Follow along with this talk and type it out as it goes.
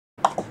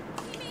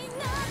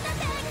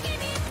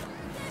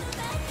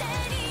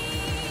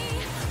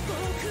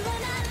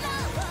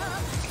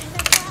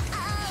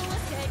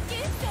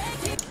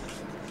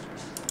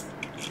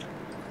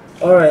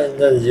Alright, I'm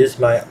gonna use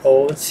my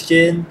own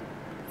skin.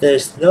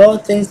 There's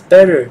nothing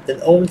better than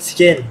own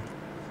skin.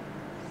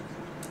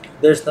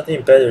 There's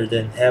nothing better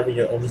than having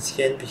your own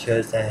skin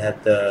because I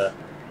have a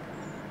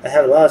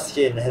lot of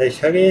skin. I have the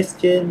Kage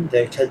skin,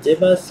 the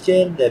Kajima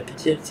skin, the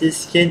PTMC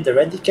skin, the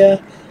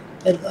Rendika,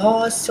 and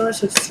all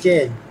sorts of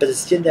skin. But the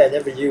skin that I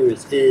never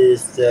use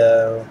is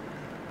the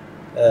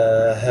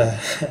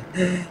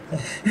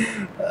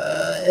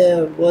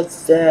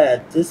what's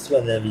that? This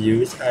one I've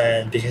used,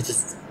 and because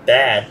it's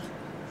bad.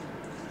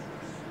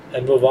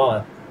 And move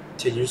on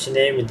to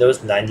username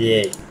Windows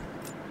 98.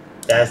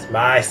 That's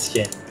my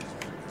skin.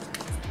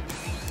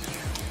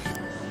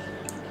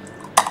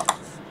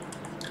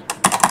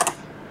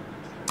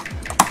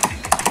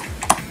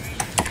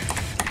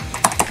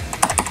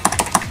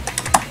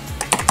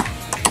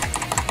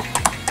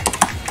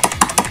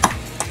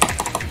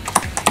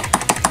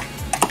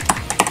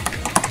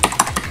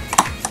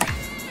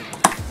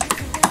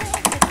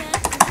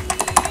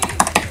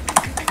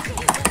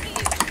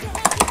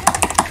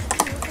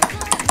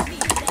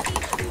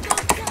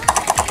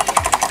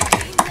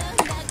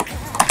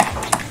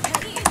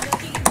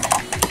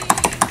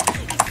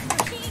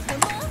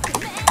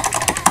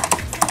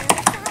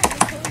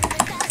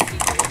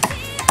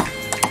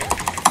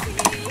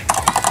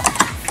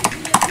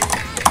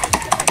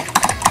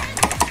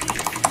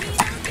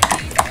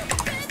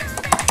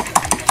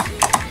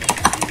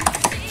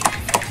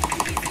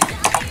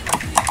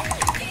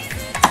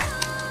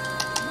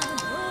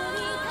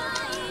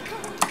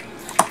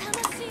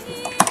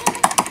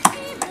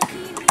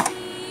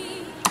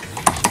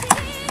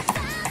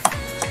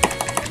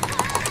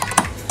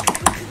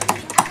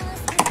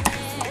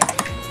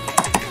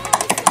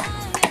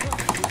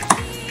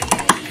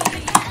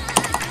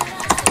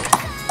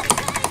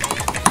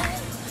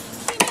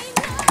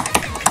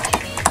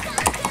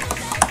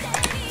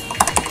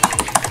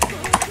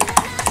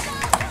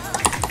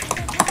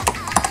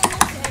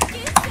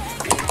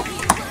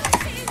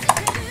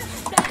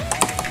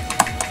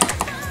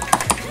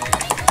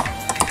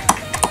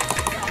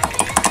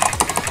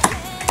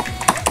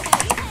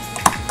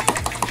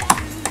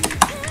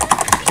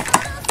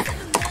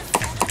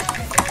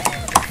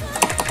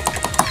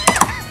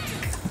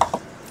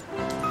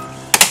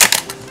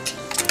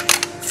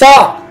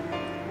 Fuck!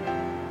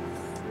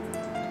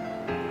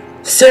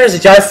 Seriously,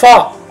 guys,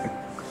 fuck!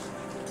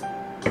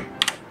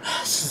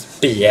 This is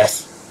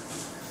BS.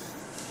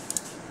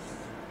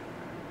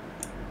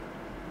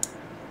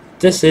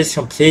 This is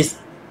complete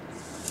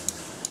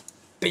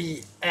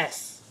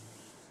BS.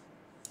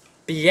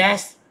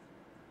 BS?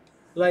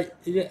 Like,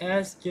 you're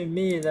asking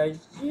me, like,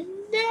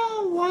 you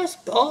know what's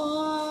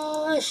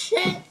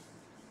bullshit?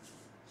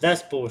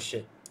 That's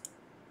bullshit.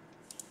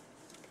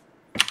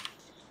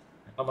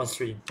 I'm on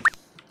stream.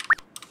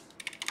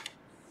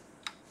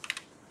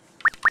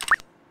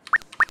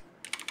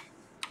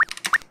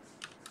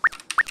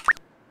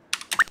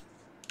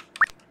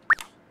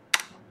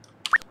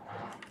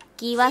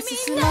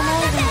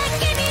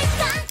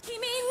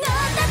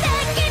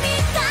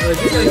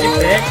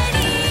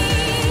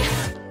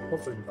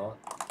 Hopefully not.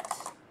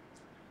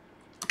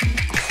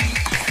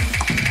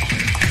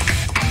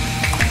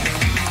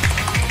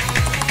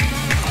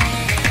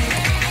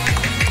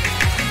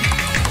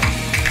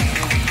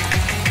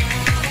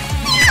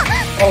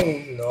 Oh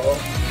no.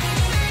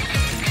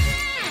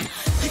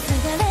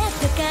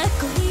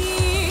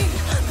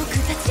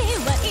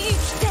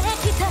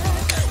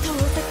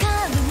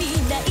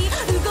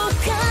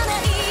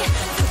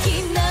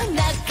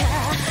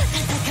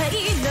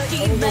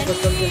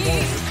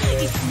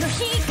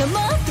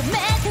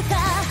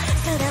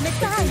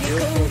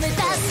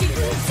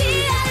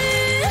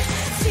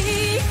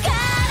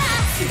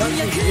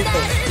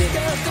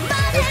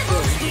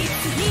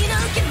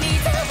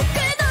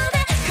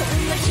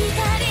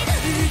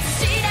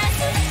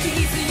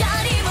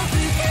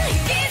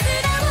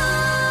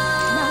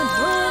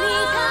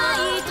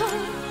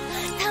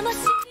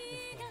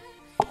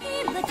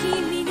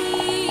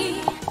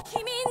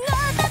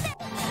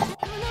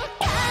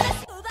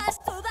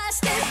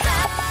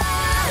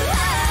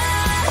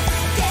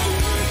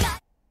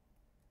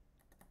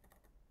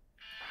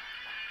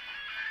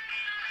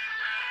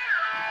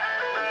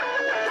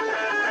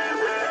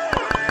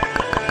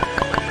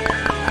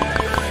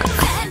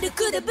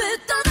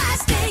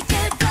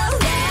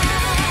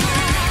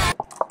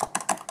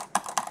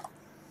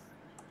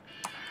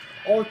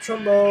 Ultra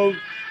mode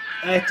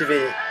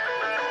activated.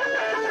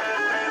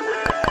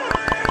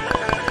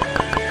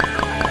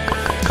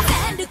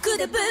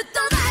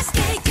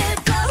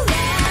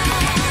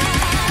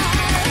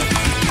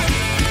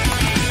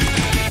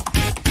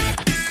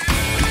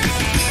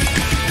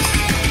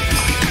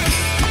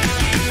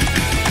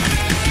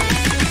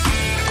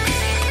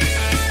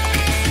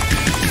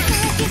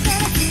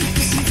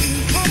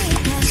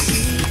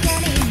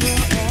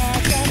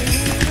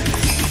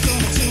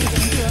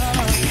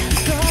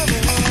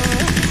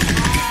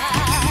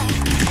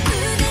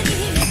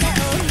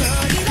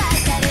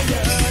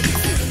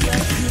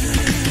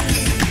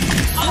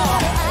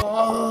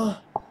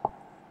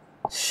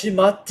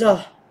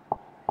 Shimatta.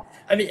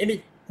 I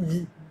mean,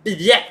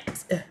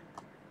 Yet.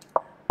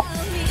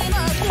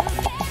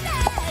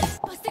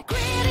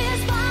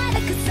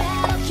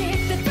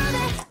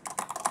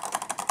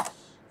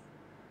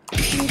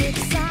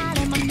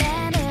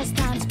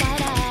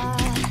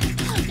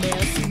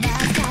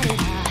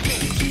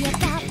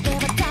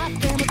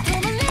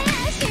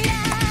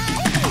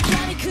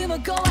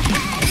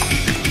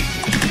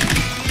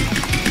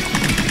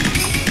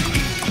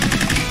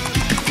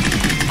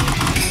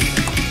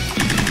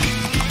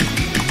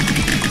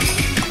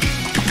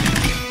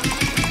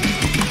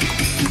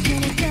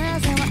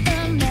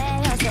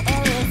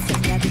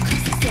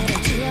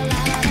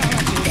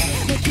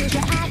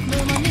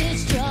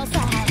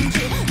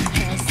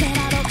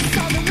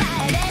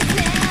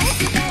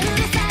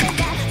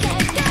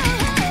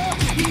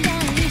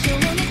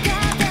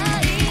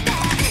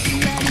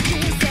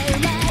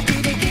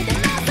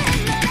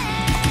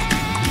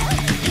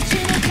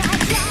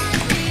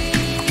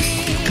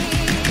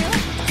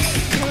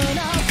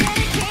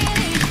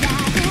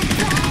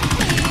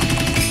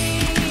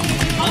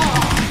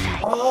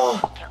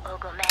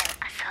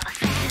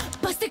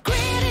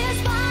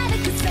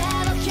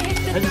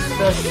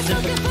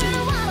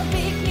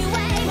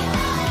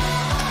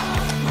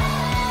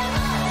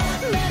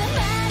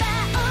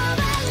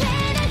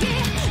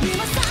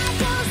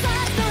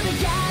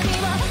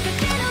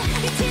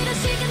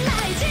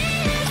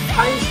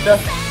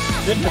 Just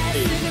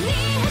sympathy.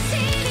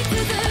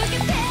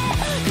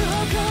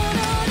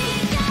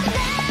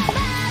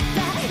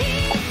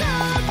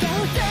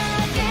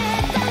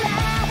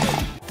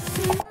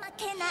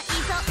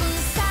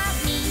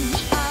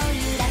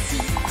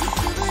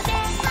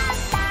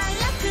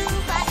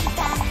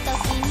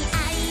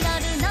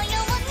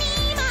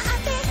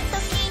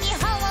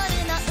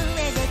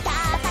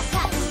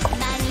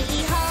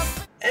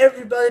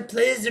 Everybody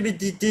plays with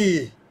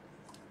DD.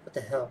 What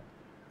the hell?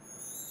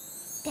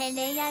 照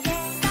れ屋でド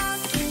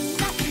キ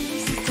ドキ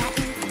しちゃう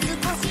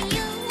少し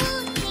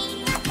勇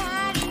気が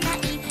足りない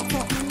そん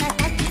な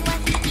時は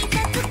必殺カ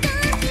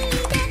ーヒ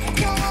ーで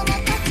今日も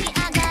立ち上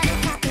がる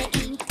カフェイ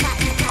ンファ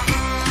イタ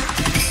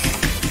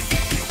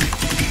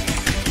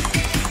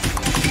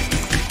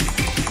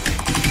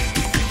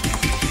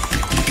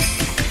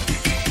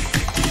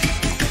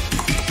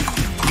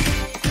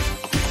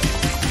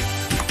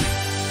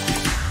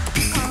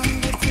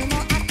今月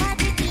も赤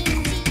字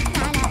禁止な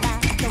らば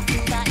特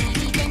売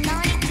日で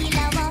乗り切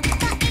ろうバイト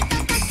掛け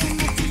持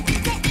ち贅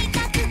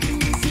沢禁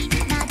止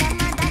まだま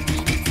だ切り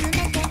詰め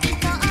ていこ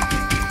う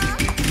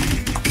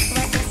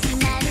私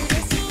まるで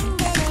シン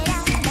デレラ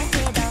だけど魔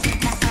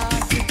法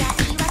使いは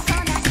来ない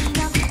の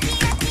キラ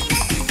キラ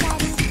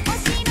光るお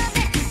城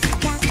でいつ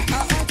か王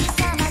子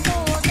様と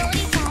踊り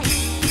たい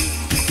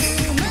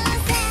住む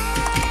世界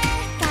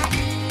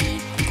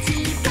違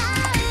う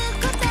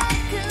こと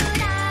くらい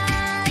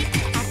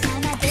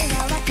頭では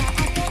分かっ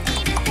てい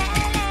るけれど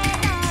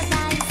大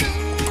好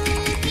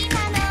きな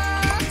の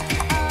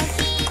お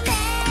姫様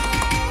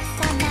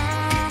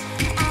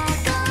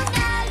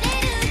憧れ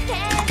るけ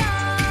ど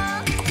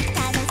た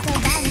だそ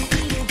ばにい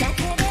るだ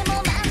けでも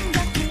満足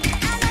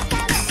あなた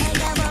の笑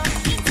顔い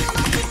つも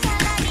力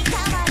に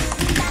変わるんだ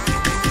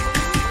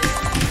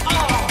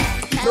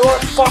No,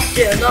 fuck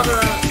it,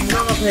 another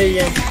play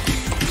again.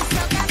 急が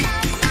ばばれ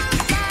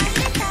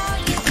と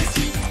いう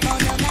し物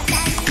語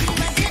には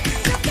順序がある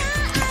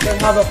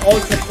That's how the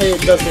ultra player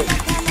does it.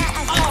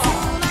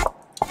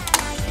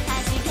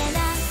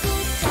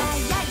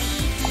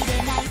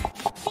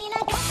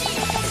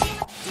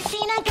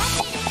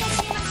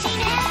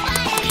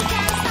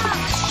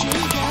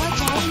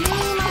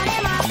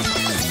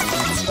 've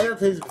never played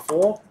this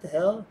before. What the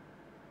hell?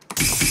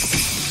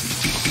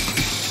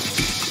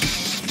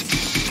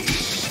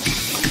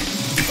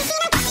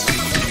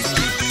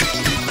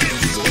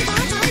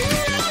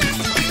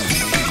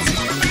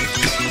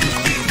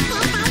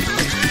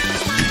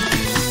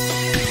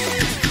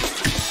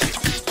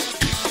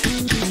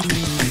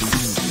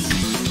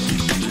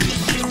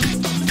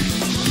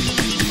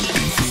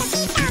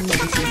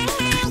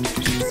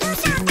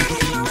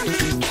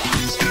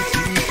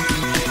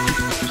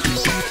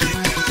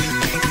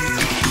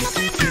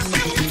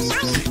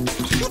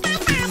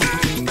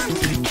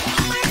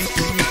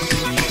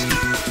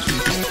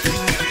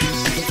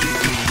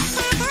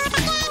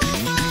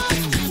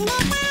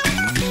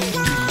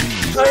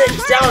 Turn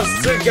it down,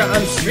 Suga,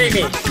 I'm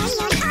streaming.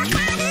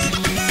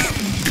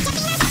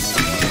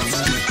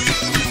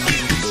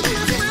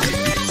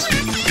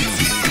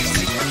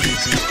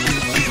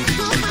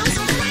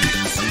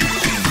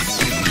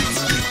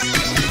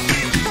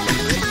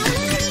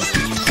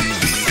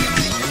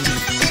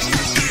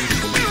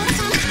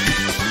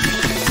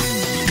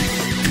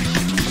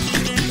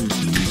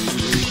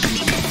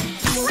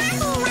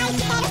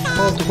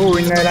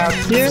 Podwójne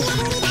racje?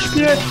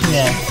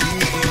 Świetnie!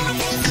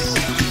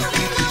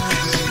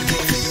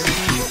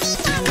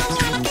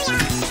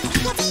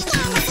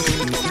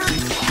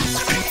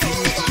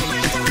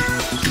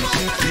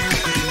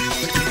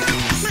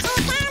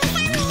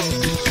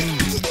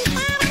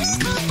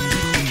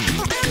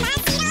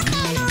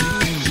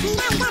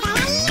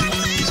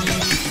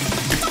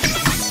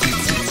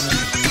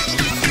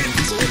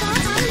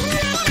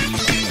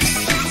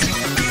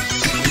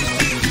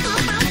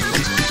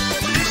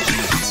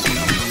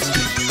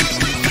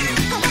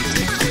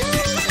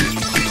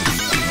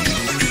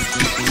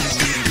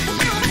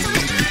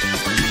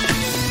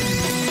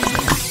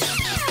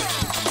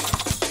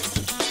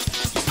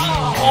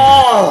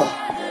 Oh!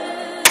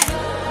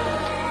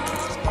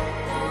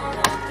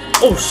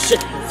 Oh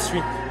shit!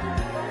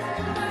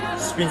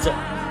 Screens up.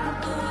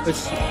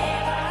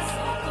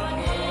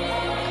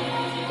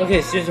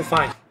 Okay, screens are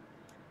fine.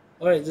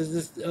 Alright,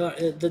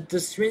 the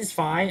screen's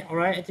fine.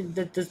 Alright, I think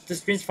the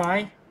screen's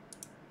fine.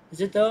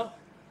 Is it though?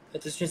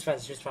 The screen's fine,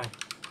 the screen's fine.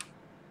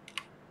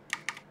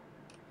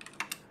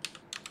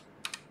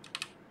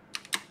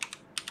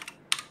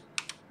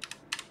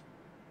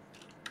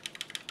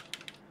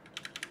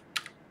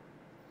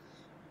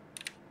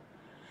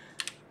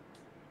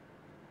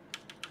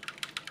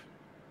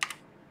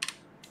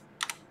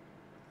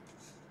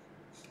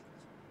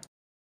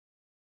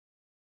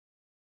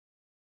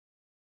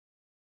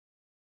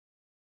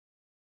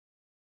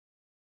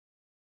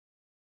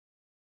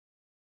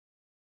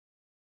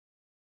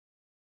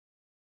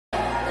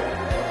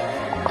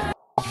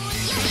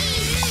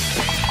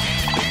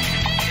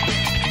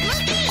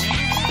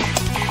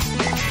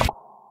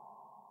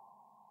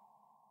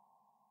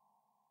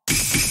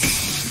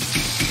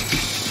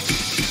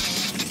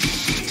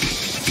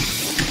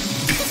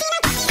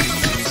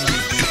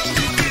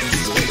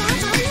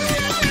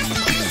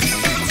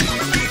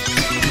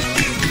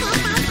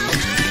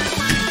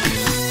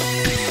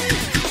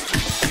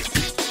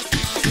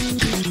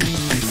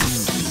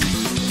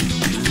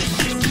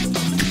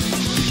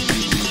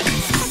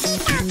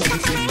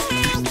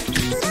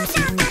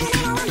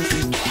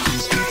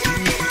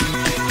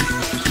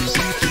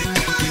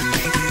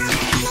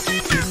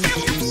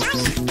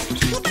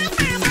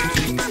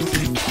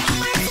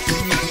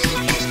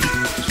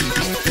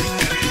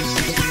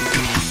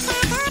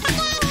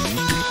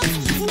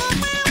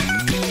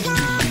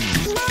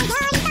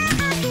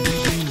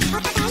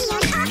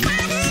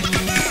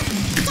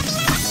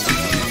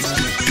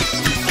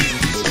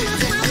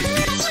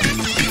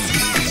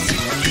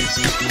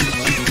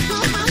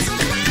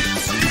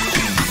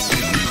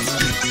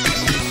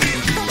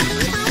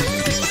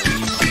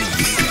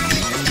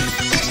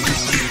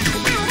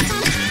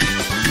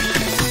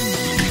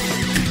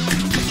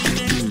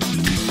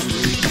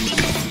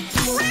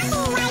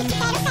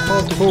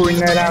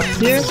 Podwójne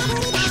racje?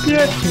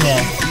 Świetnie!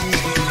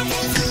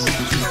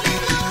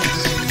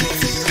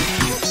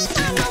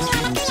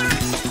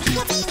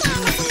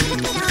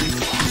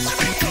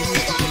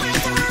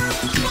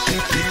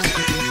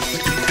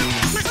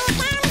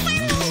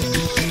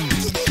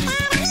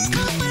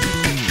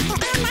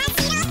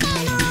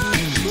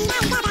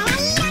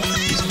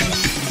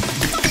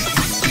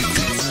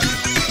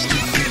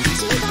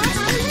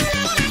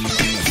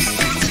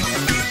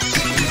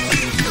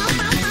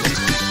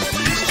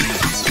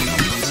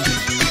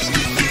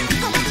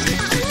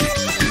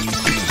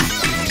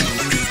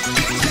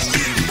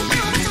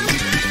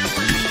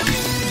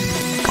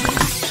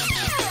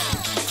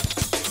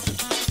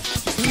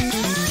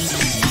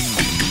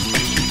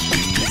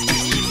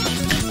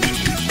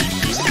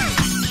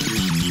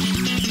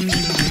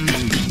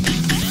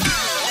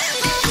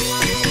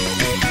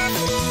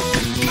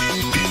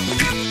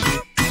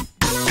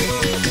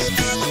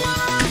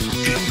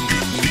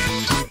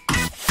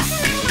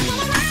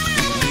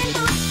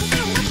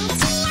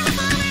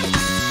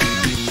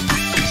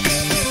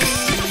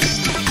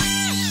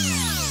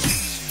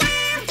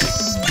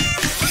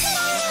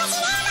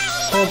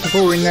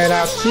 Podwójne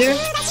racje?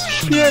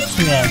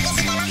 Świetnie!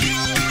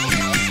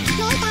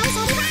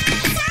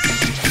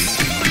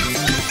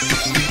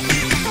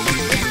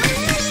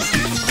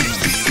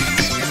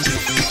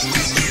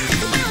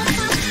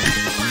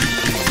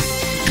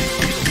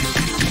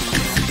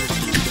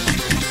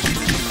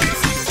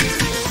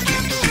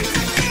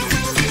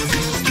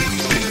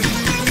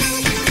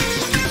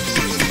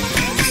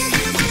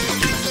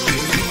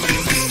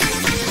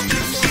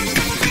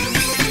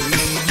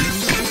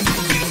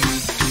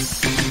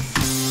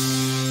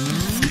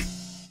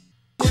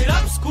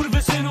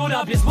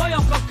 Rap jest moją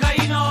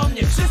kokainą.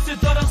 Niech wszyscy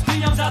to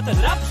rozkminią, za ten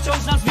rap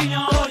wciąż nas winią.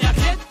 Jak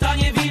nie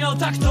tanie wino,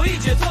 tak to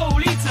idzie, to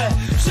ulice.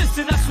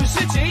 Wszyscy nas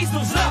słyszycie i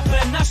znów z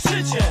rapem na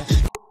szczycie.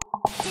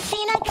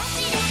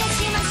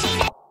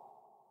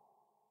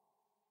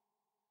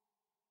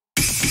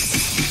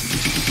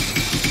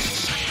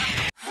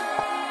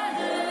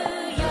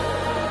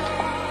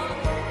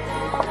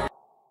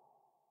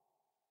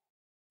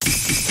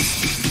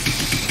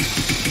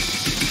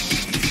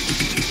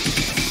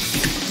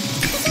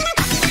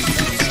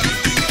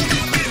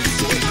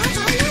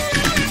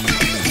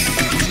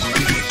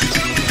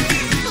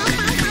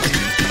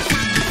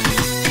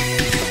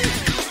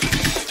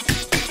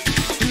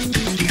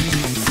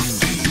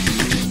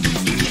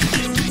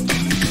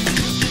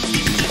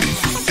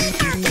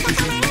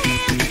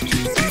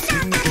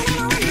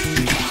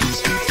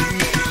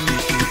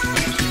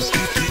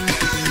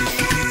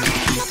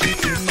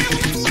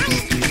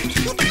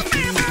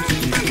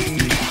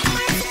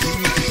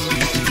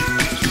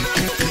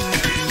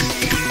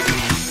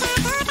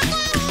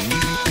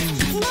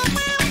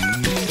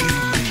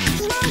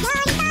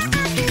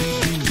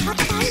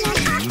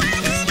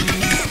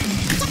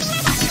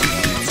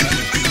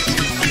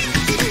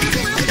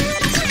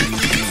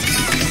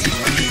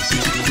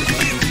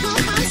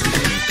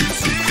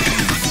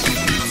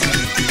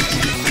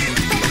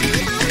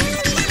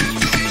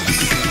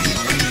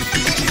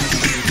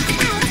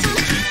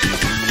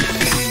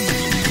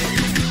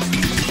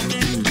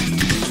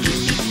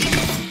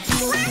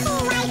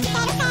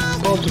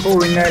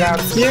 Podwójne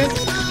racje?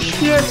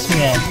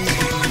 Świetnie!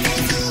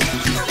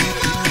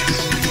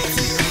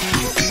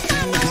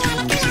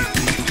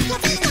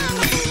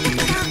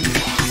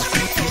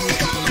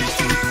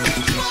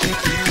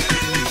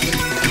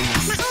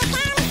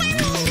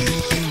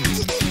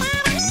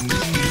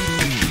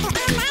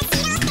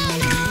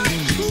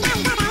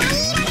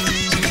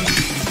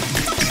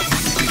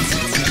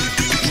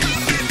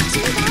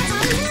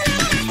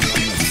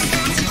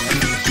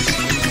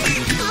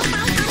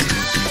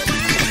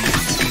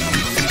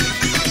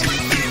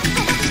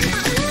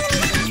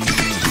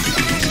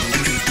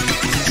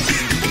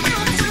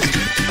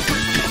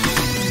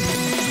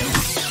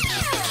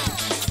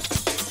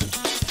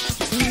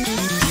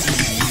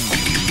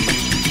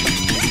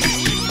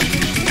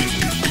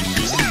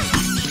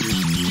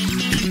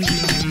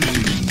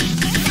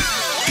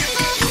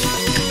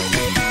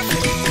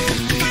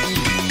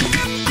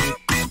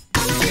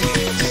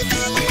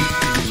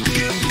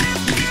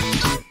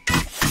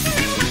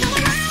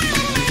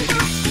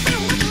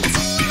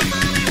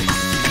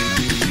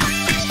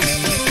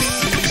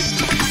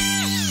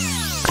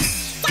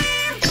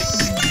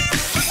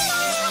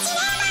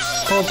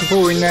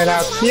 Podwójne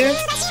racje?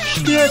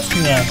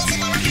 Świetnie!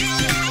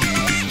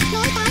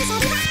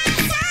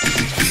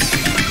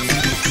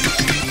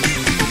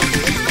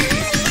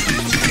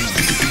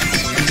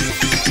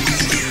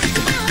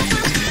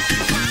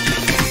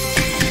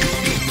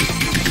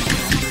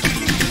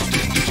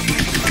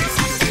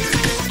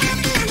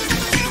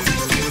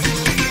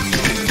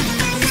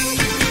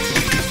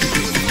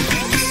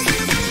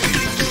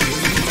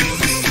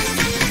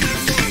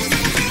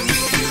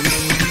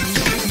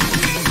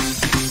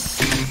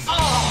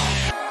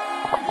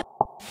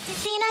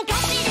 Just in a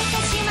gut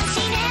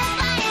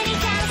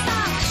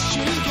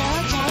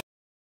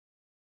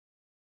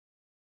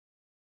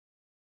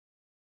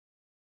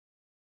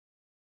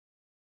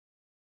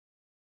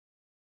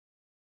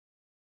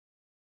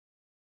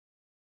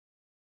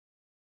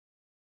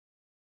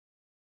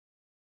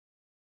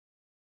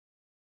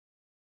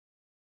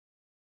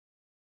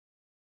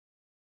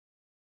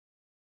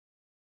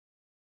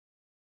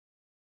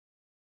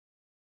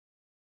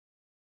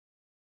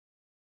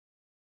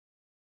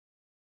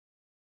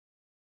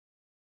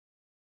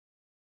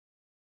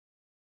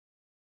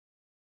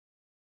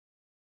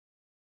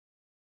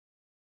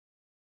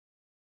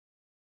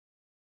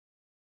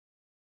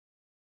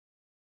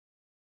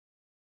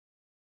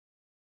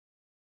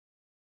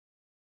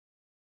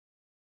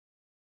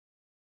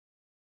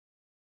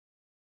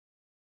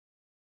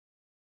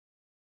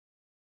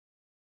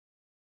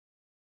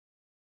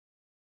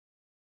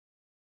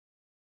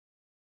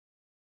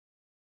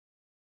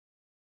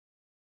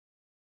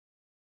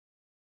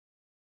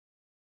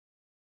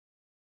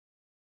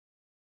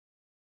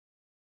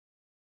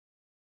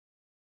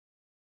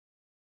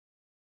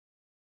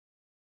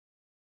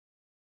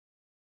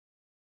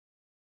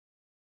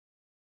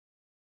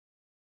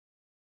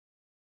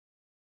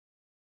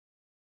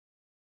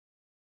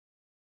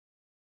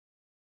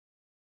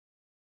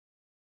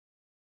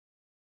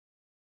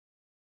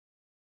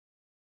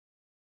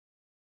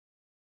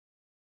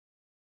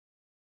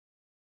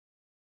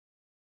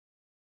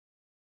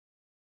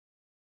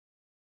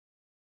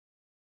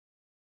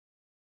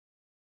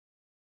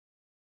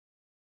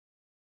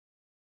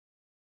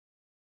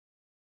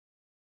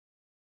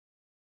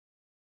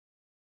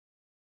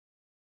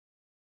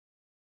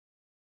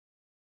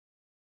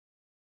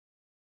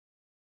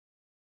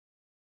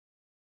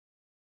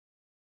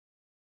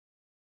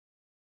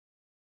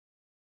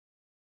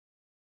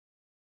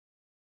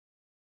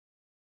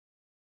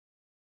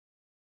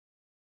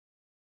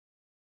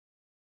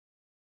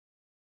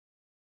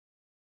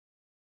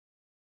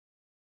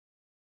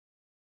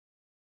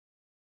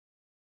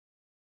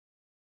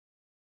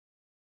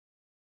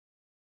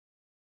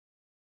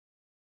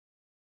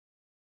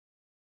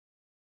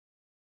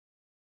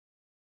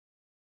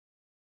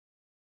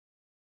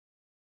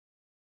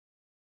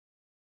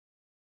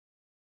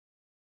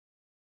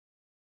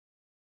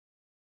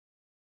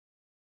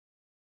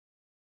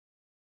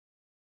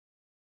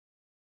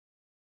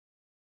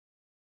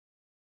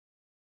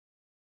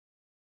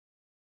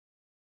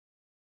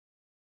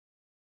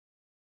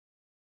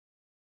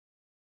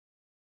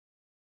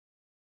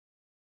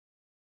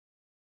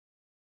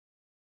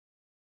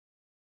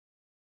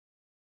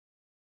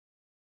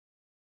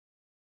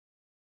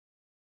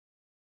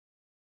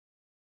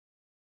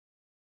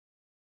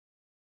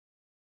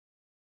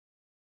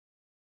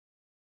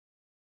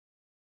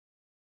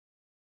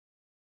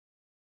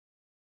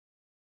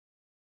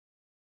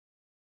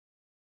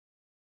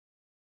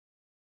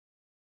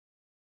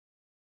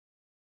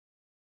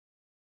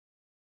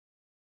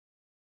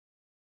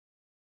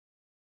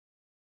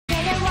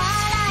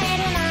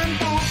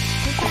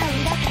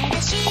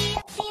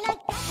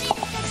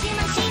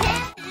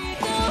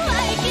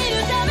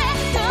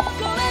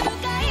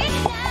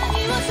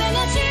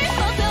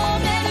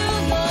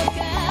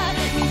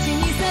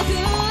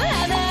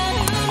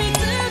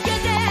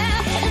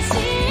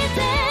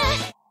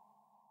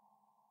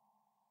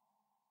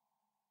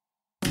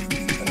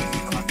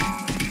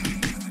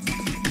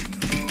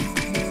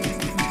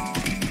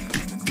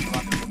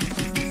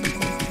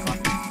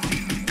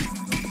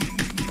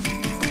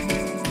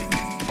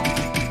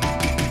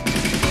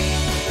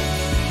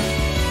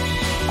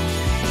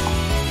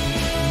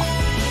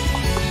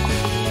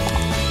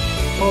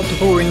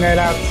Podwójne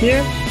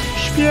racje?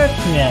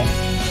 Świetnie!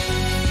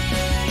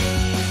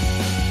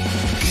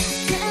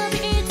 錆び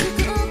つ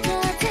く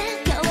風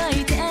乾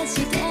いた舌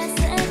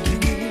先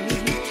に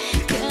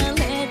枯れ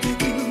て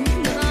く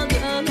喉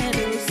など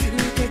捨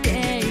てて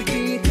い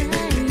きた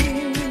い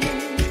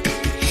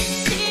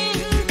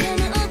進化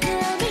の旅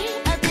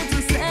後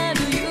ずさる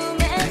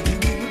夢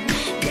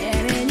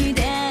誰にだ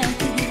っ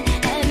て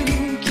ある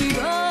希望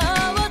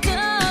を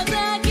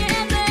届け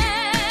て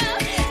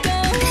変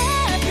わ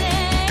って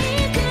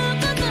いく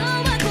こと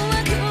は怖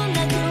く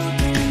なく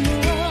て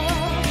も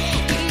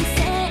一線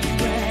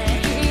は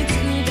いつ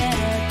だ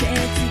って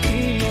つき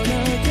もの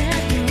だ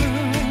と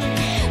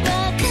分か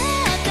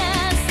った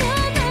そ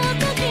の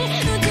時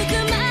うずく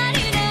まり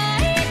泣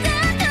いた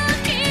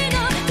時の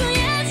悔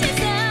し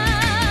さ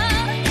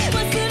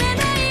忘れ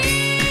ない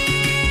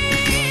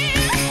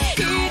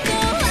人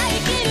は生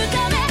きるた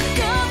め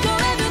どこ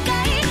へ向か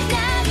い何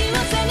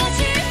を探し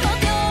求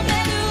め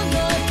るの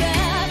か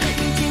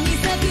道に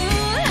咲く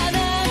花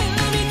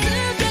を見つ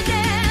けて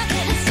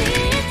走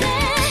って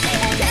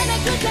儚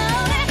く倒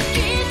れ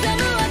刻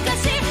む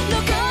証残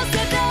せ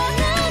た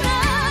なら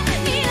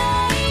未来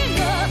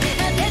を当て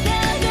た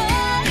どり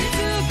着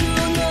く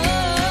の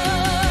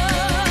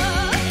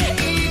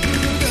幾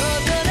度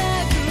とな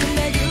く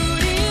巡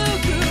りゆ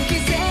く季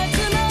節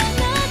の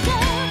中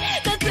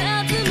佇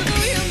む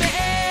夢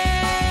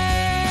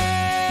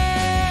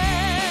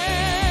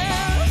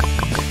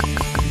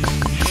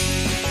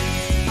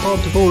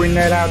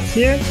Podwójne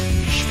racje?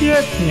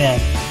 Świetnie!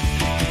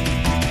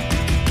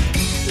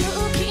 無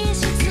機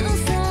質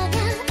さが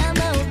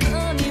雨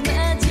音に混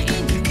じり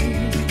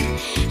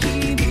響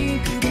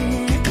く電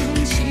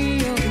子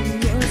音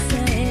を遮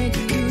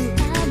る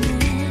雨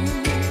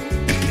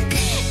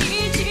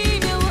1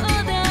秒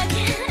だけ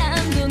安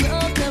堵の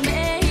ため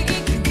息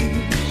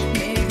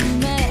恵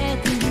まれ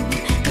ても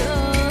ど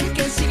うか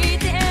し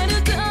て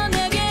ると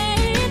嘆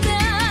いた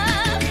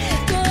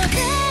答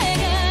え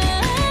が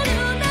ある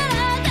なら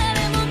誰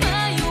も迷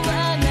わ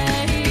な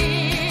い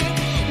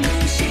無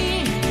心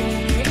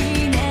で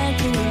いな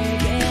声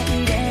が苛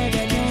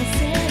立た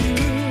せる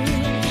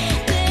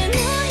手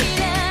のひ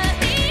ら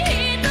に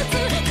一つ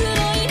黒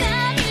い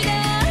涙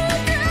を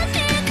落とし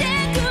て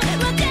く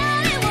別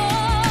れを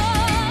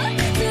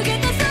告げ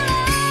た空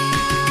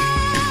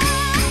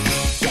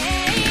静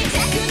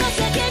寂の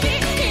叫び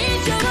異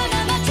常な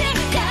街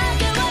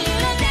影は揺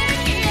れて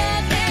消え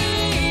て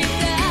いっ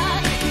た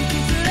引き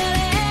ずら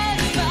れる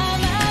ま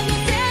まの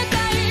世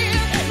界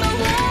回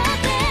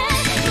って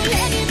群れ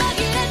に紛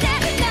れて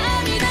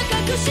涙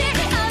隠し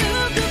歩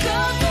くこ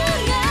と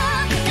が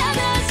正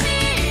し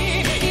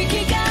い生き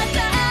方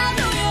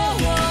のよ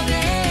うで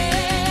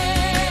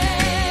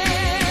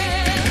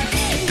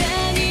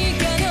何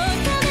かの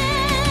ため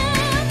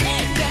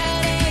誰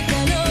か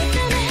のた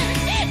めい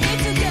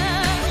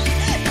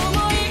つか思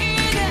い出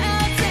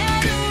せ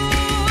る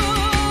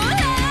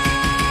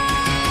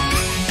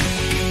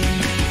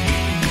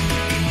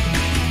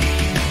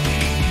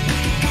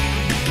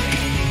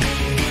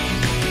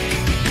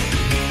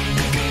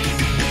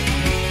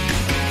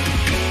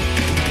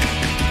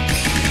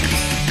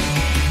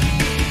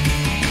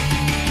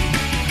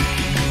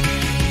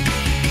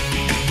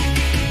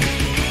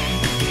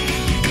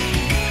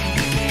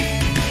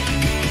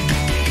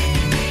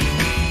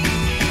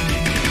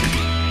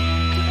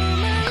生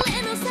まれ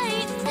の際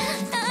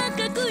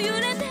赤く揺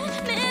れて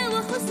目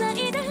を塞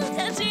いだ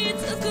立ち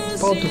尽く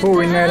し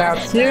Podwójne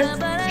racje?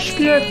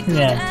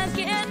 Świetnie! 開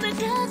けた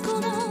過去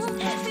の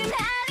シ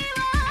ナリ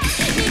オ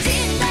滲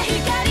んだ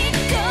光永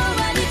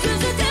遠に続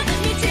く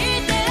道照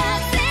ら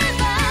せ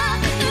ば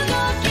動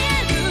け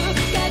る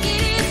限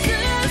り進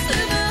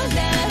むだ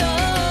ろ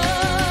う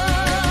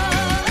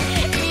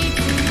い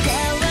つか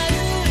悪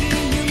い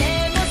夢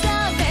も覚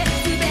め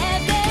全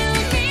て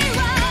海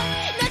は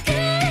流れ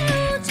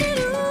落ちる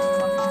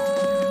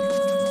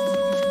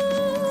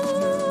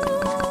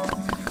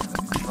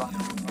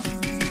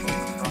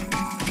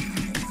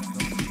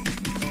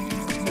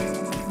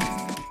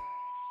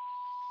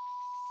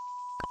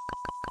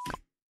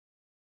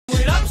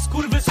Mój rap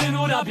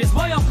skurwysynu, rap jest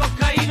moją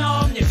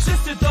kokainą. Niech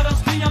wszyscy to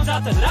rozkminią,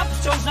 za ten rap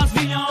wciąż nas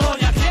winią.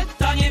 Jak nie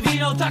tanie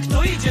wino, tak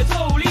to idzie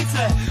to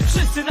ulice.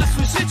 Wszyscy nas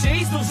słyszycie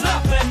i znów z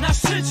rapem na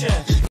szczycie.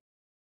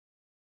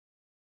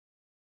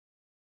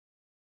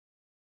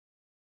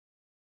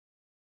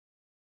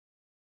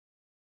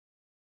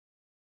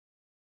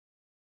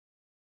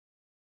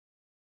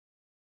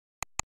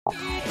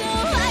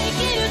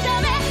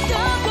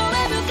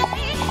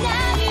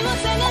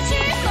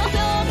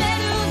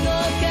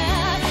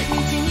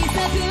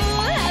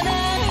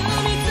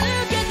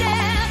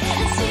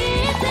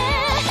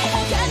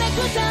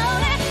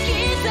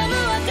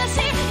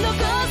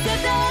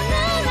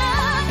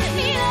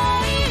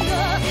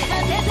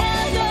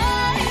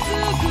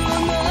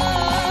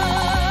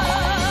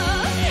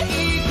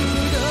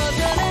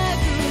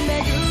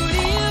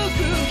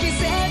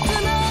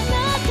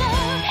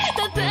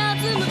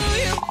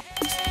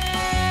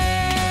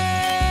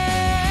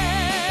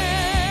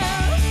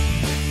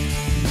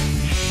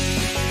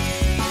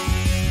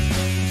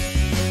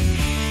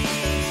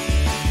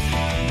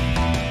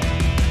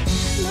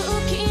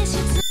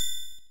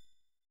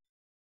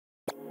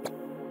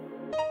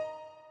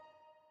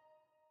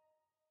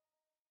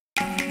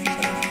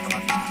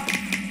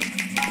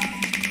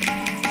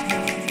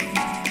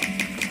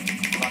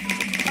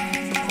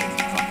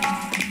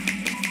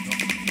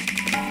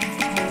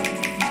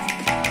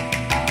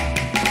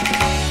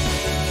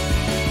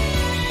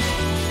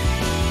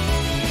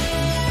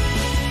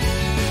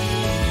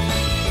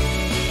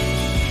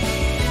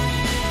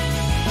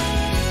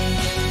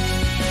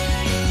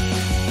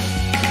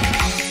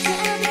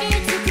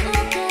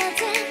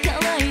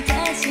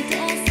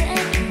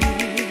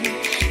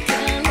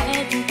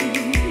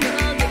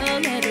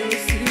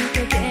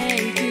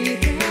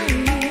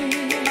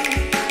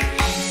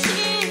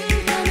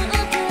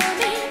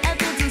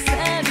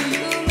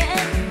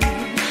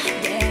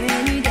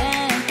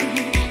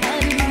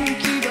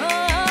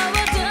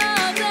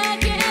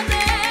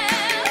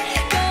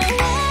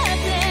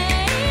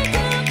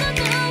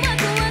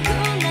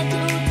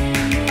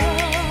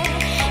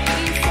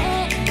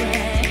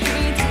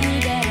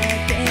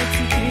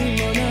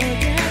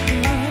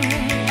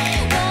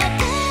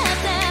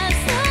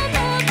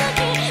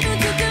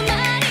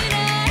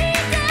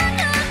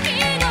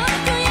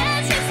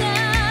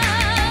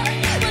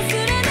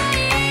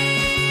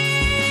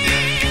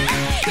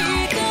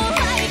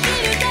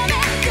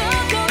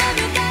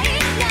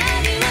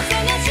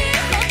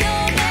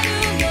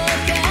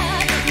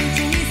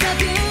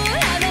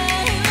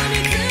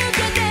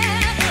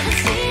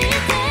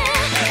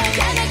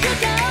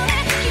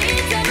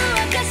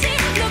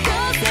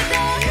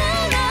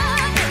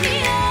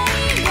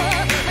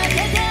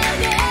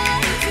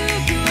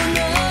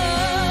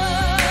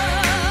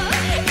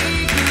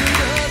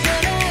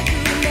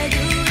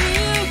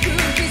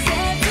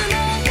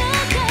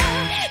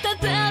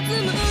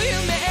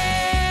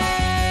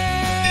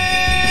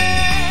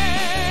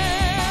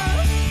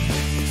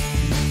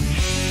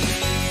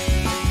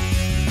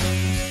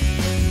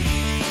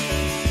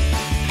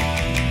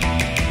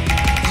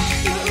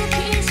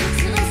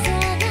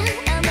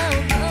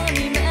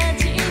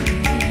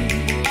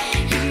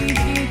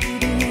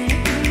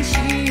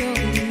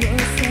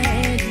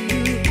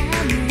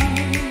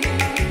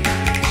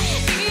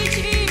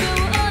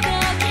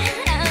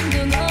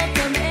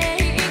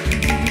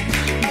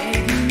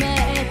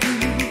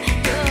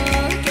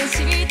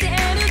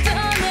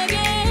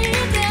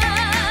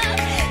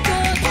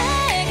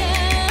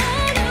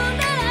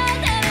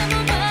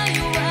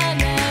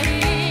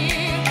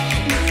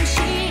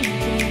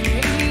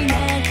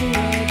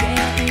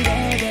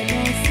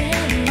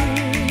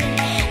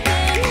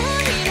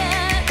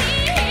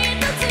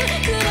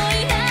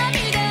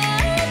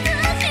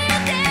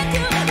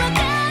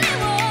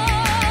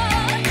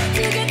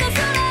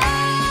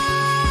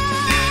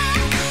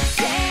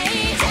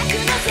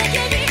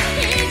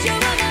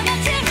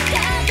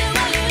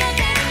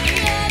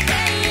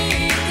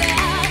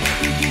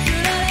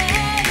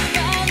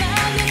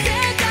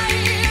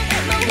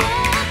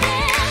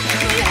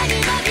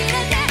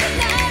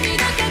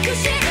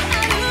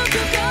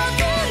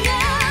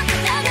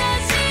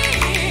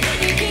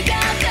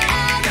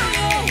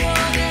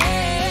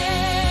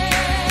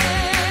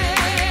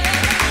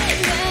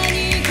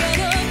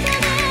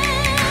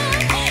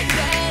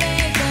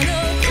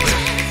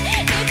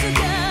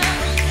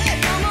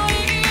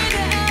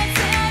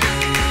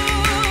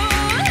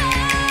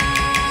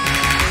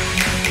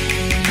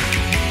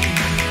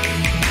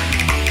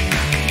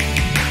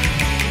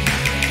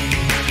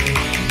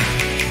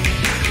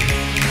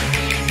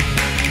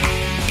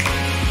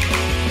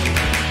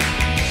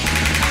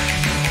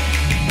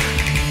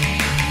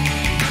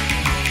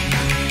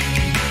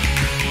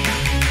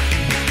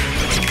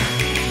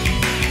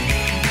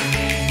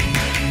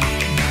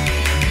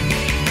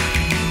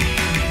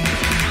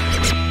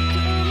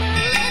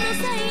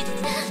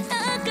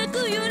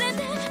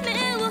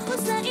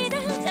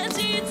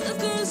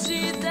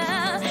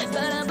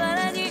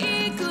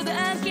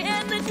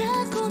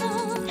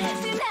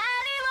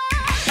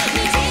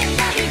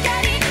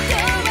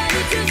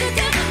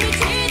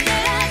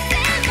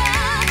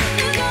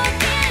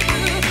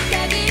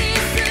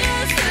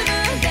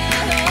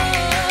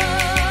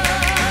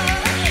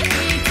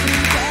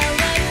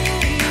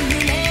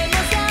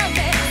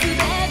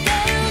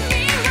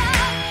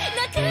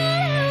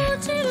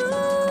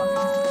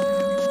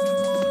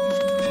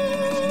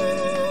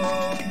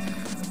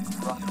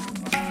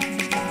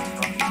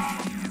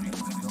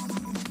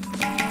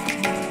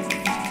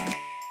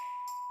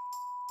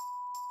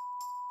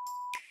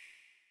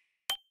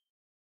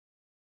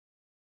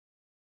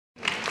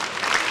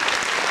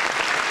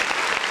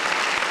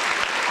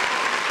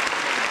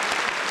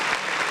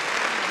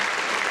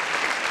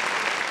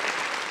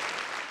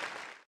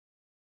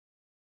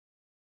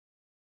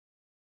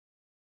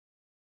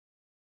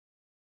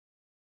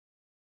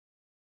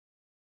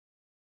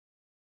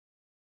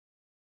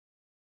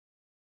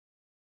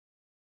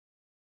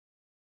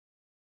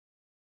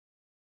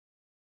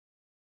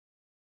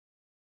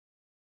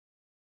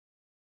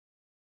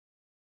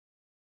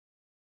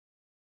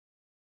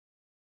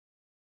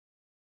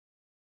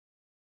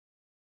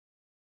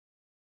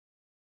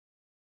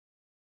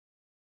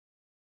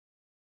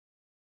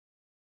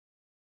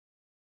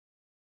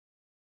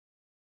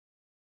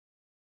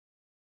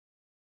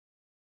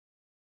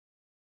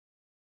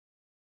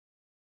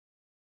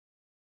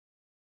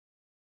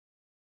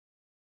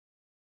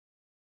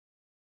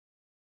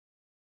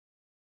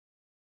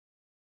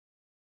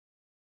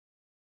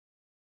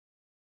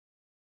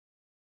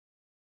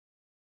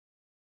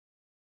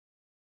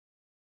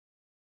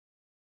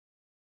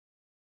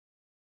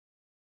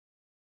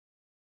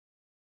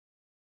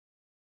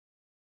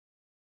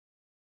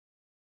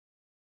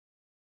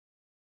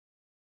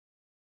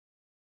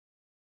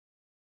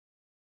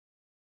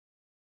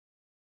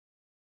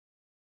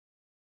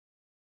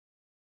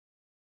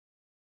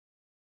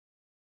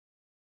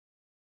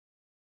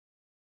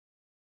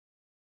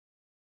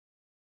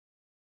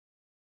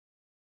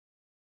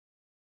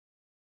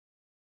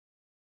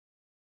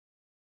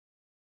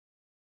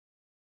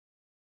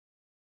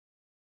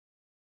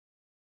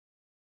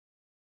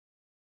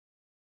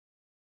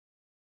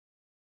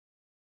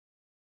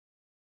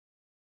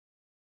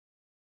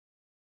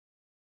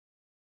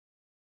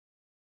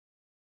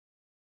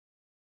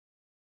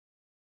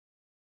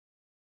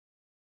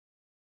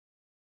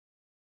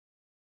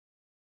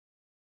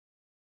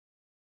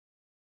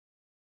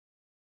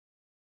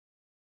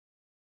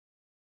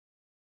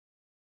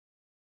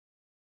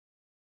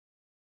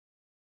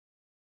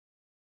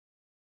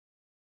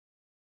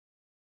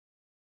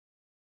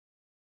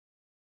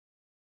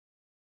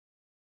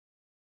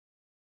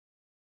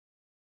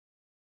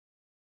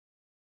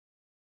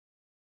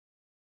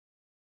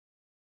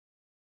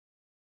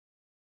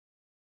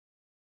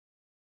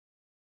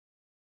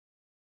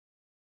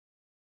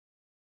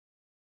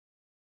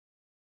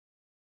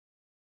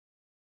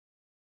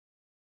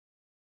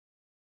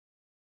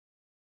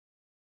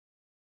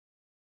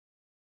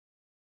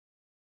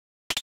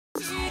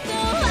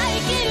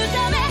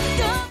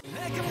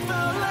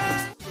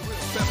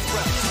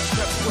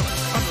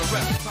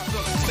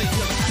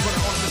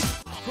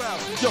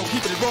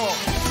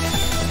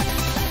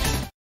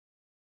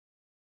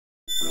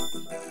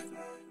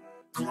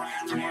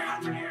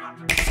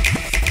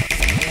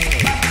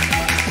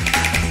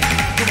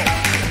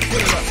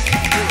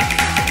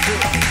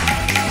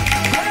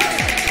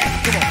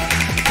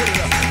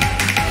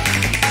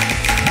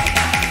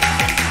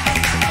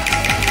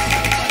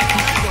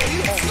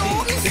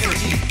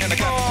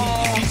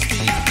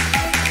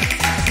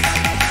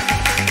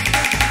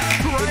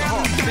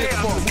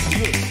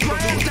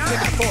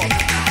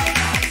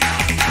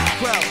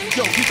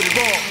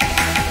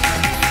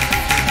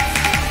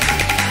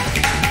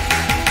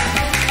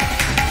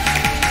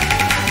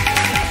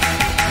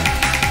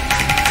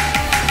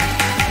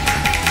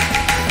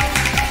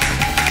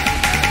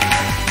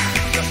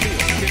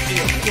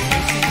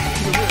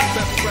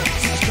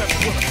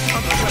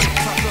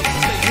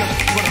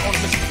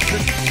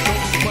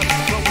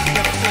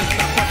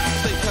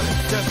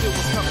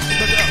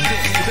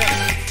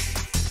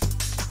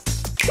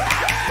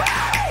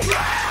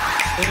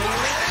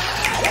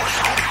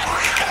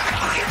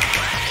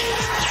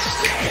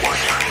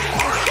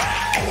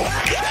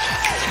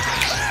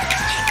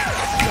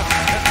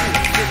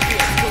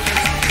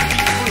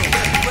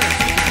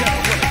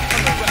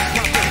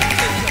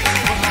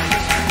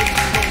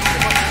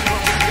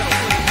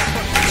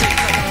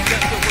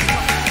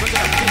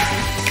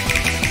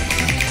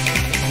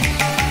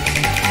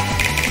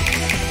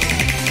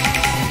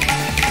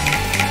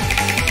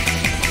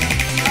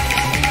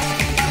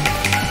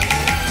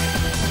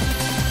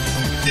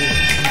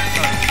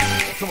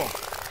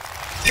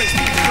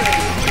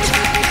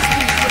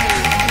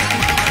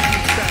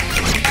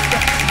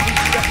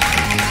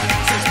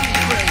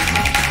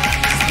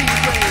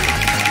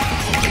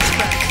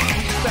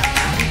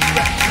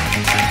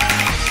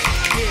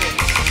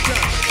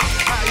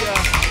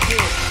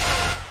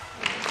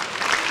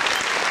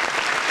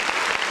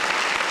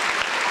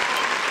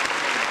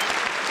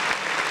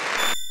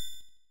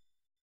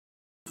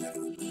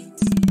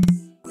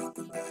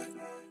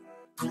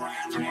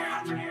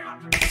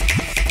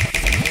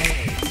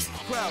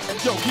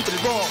 Yo, keep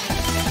it raw.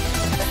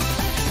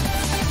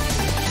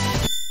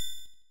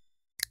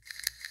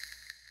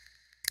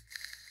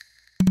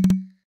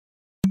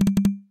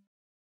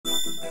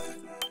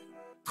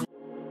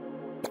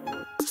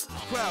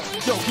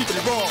 Yo, keep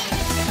it raw.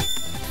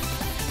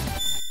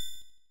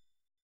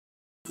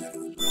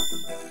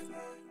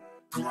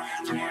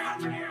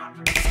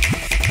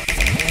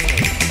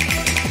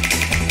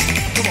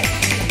 Come on,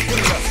 put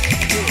it up.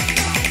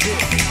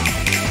 Yeah.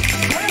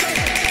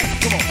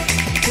 Come on,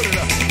 put it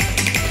up.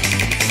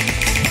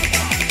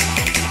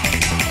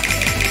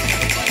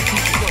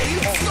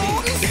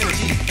 The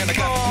energy, and I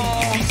got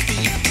the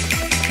speed.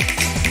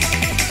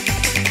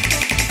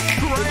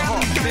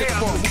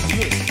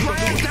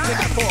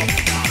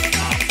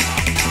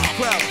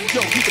 Crowd,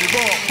 yo, keep it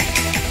raw.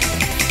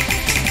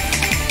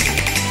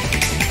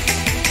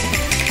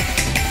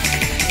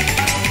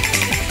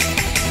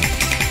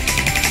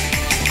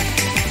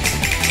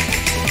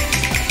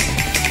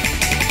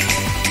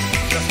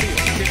 That's real,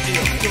 get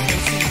ill, kill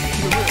MC,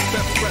 keep it real,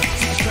 best rap,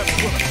 teach trap,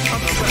 winner.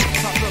 I'm the rap,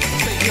 top filler,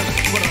 stay killer,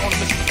 running on a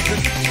mission,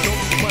 listen, don't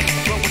lose money,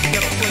 roll with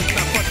together, play,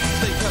 not funny,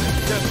 stay coming,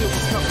 that's still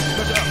what's coming,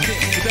 measure up, get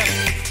it done.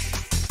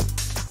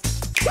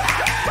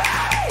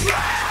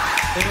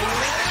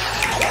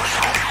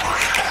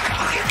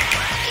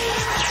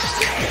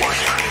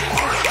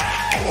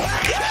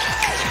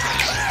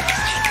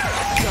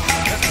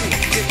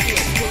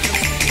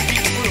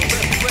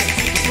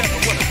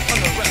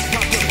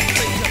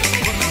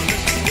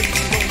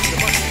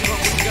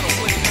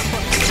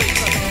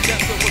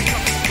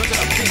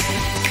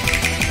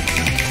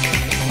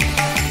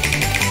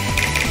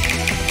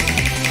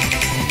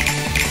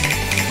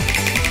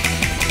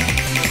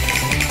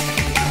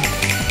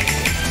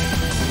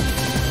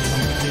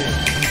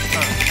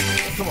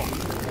 Come on.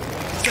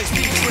 Say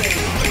Steve Ray.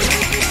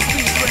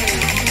 Steve Ray.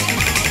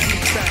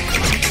 Reach back,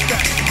 reach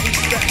back,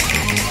 reach back.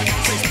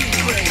 Say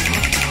Steve Ray.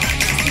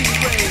 Steve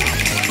Ray.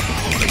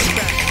 Reach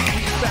back,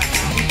 reach back,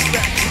 reach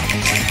back.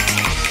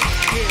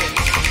 Yeah,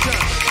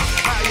 jump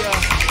higher,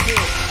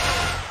 yeah.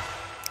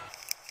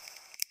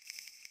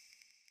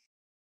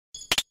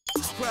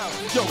 Crowd,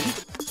 yo, keep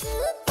it.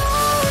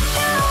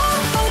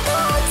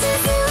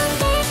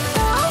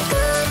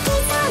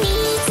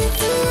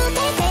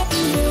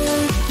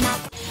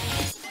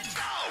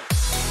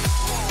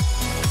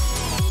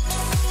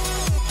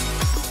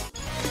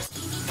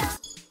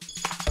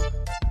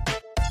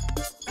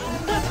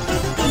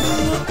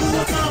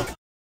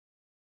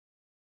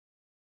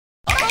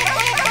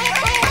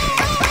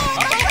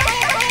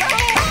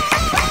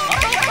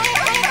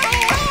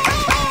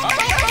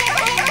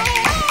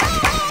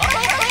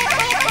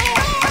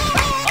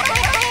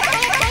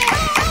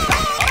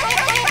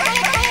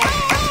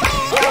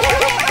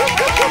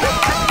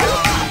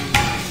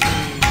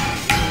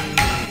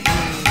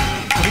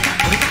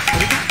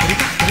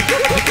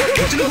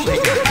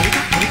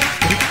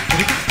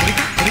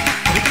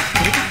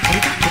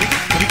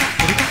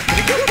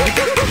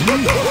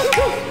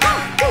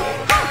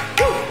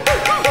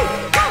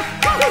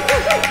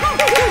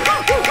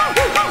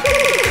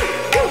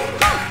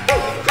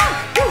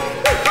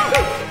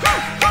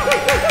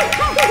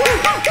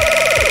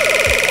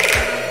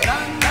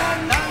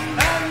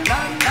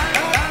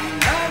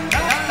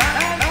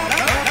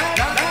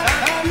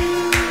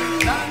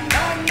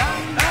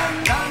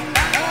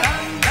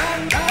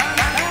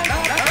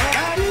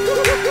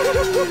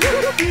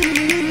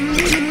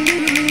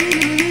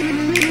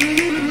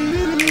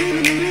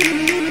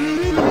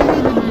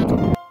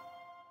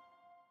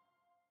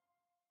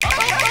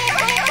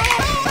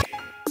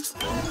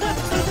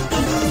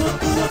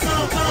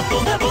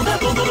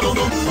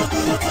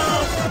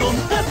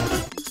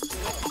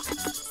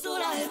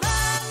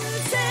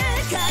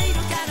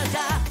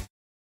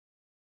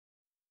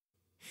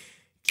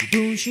自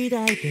分次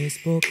第で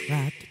す僕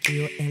は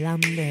時を選ん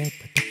で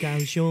戦う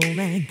少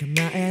年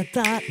叶え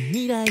たい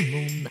未来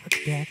もなく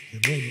て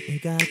夢に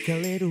描か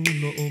れるの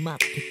を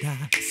待ってた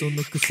そ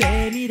のく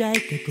せ未来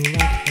か怖く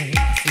て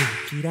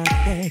明日を嫌って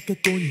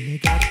過去に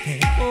願って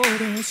もう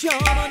どうしよう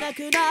もなく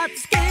なって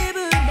スケーブ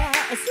な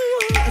明日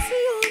を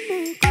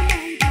もう来な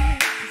いで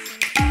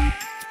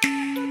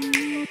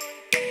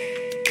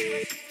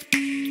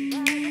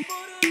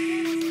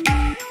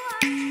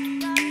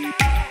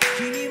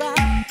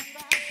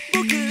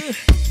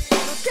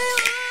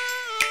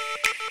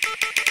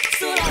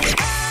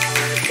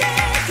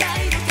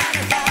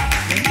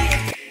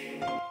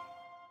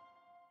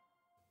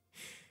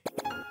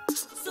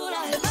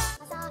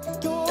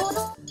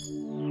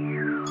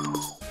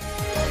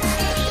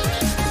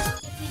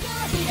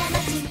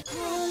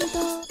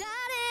誰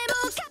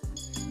も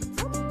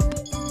か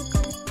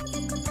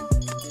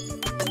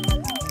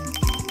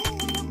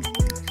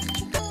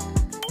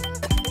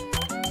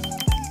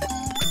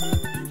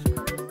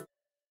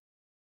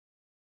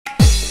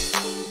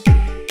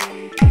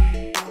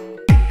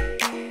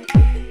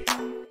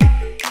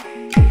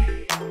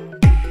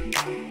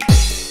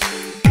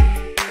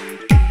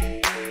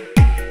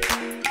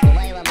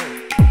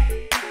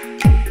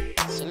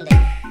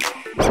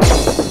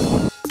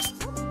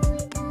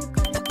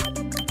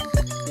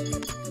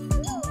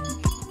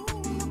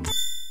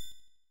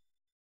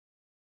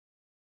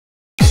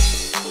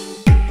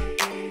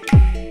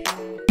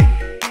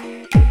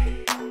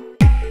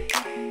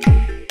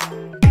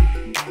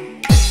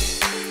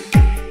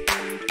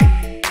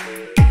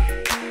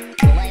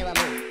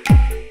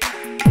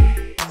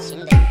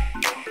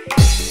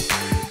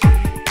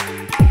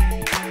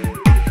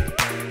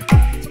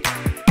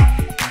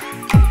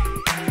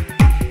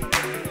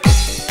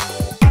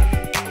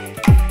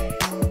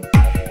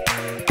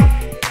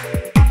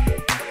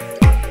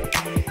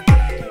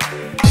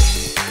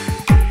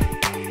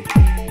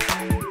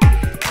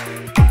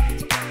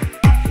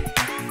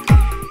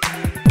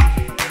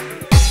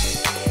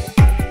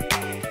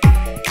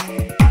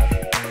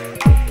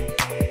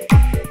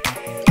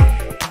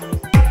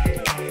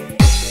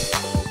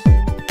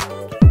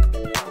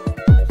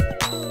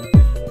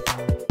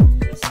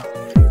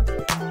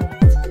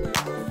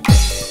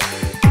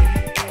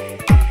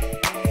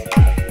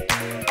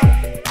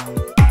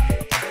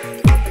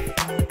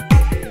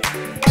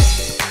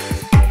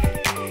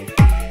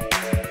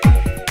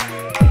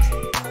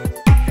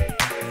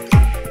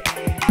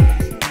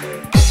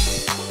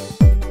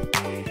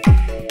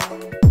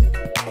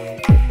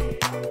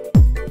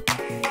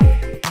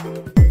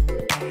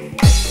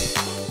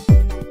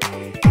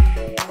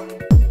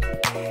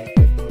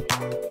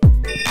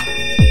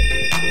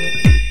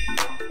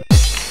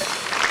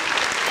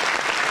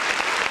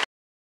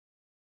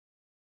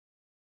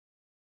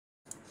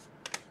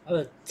I'm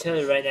gonna tell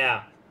you right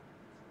now.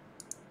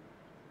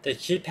 The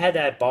keypad that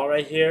I bought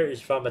right here is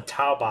from a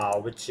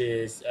Taobao, which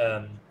is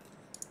a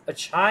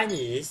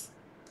Chinese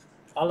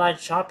online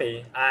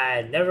shopping.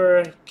 I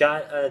never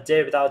got a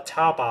day without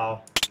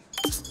Taobao.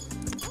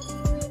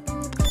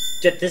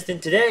 Get this thing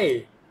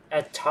today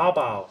at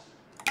Taobao.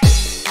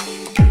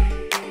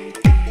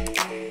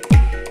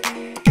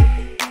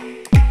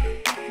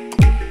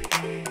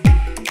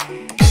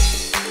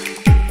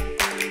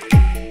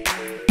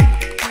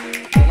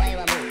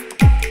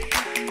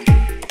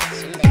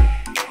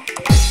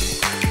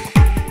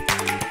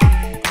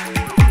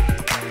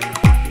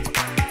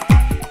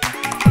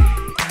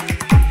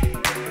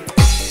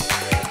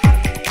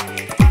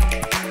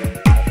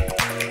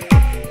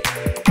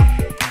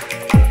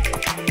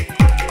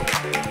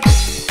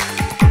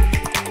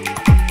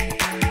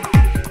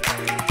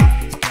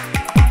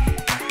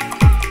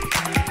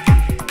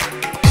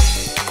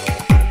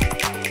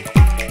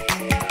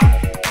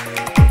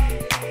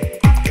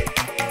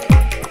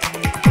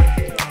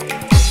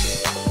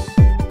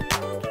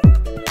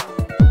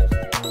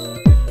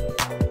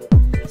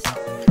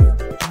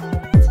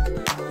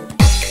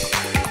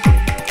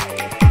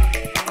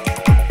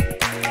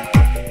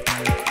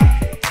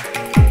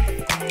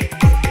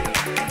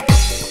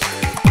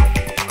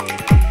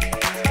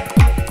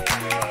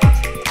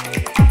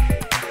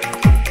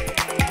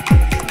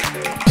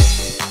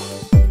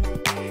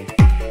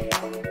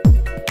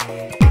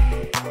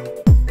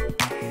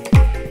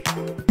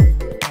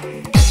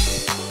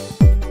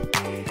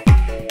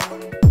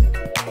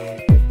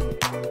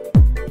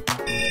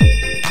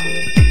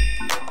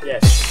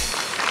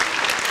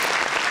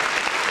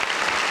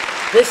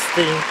 This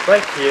thing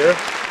right here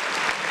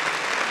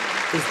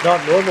is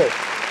not normal.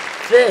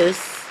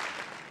 This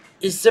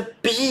is a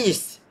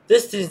beast.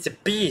 This thing is a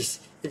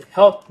beast. It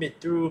helped me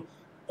through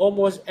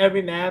almost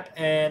every map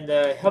and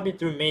helped me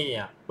through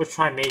Mania. We'll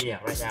try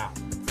Mania right now.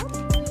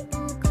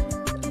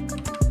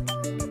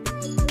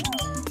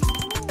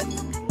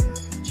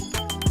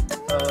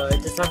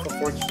 It's designed for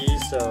 4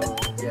 keys, so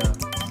yeah.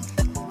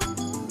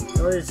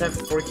 Already designed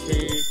for 4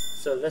 keys,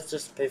 so let's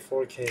just play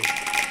 4K.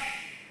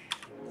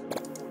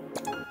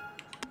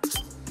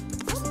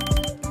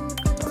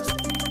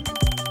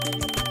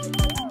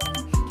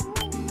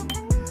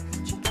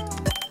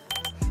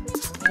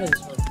 This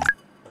one.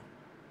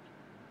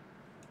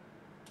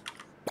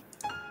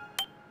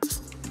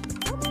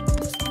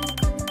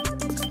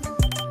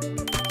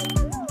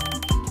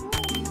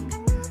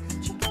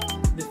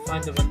 Let's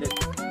find the one that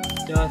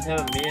does have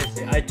a Mania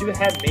skin. I do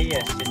have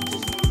Mania skin,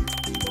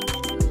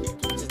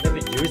 just never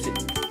use it.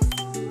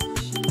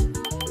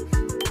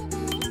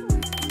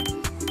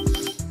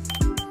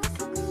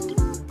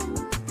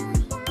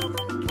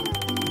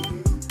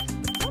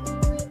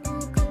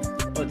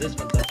 Oh, this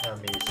one does have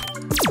Mania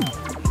skin.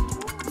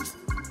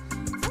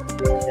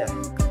 Yeah.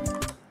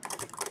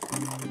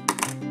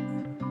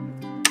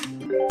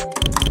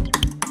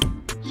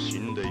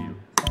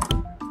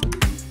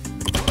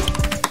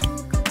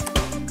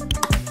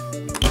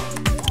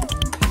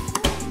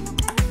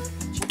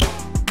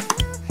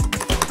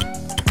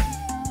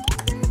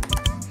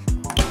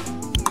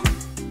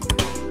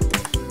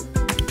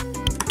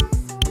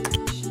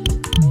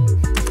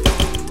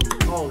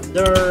 Oh,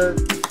 nerd.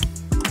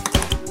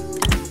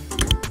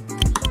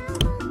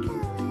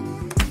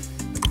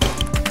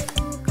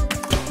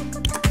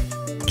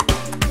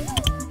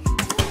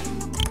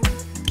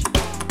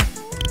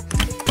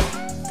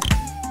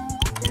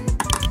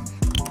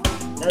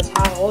 That's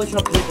how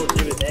Ultra people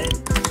do it, man.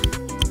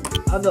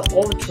 I'm the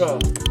Ultra.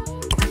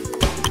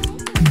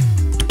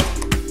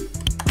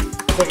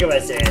 Forget what I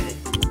said, Andy.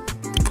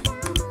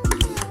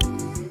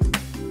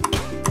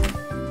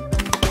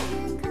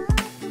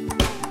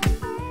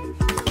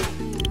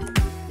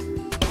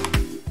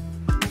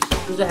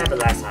 This what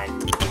happened last time.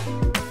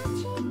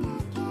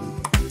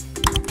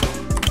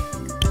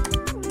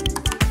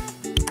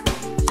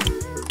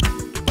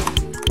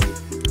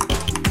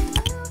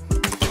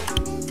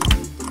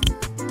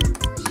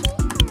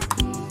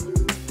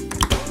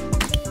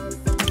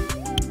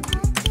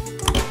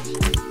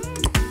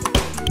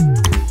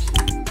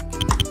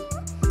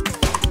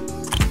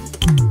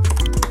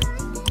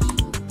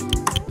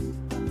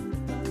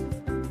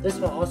 This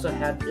one also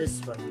had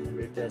this one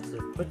with the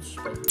push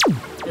button.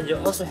 And you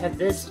also have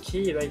this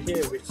key right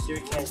here which you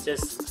can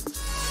just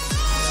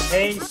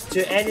change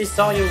to any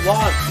song you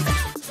want.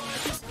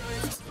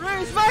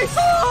 Raise my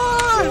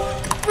sword!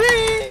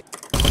 Free!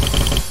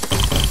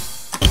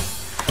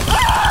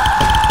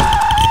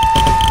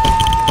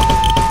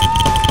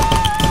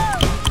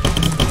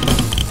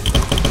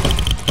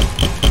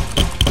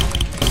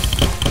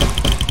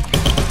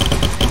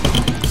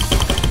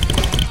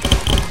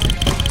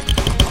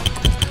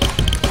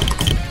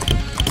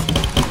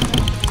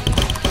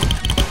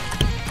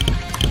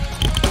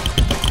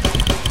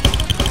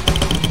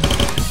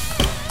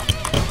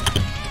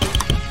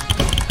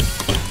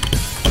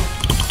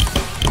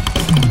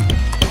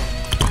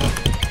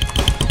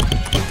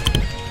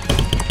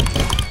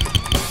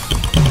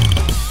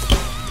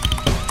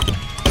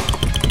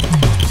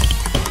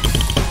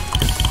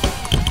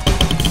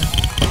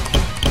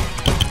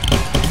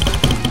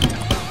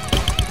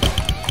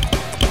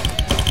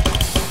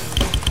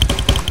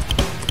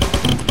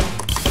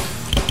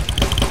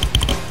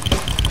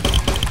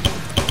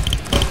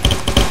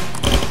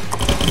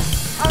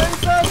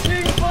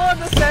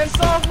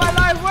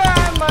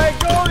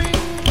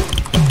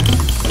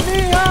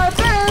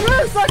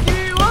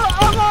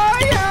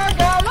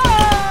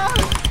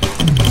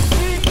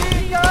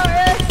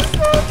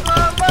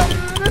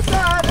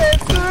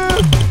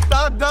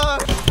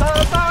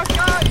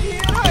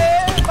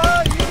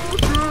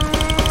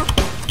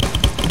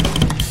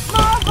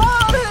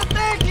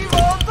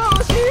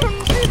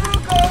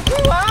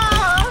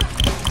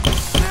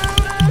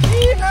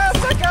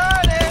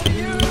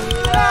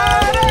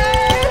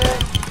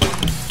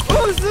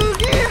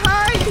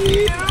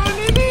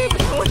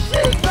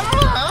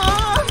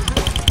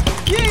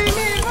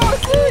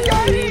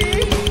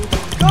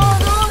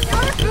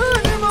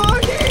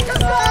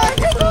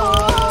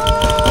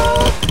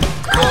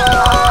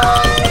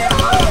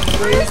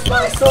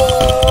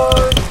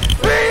 soul.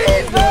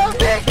 Window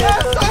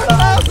because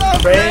I'm so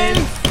Brain. brain.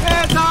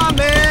 As a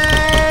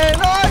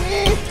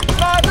melody,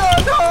 but no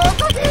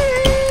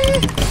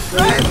talking.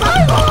 Raise my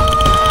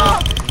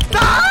voice.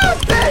 Don't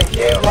take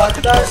you what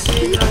the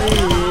Watashi no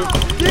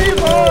ii. you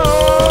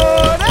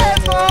want.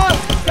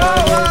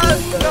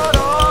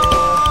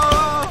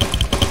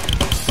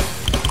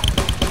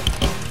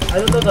 I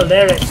don't know the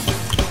lyrics.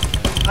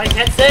 I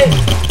can't say.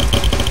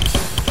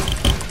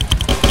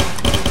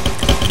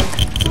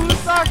 ふ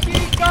さき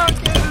か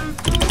ける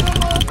子供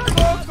の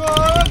心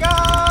が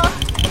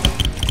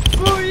食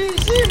い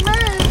しめ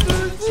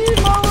筋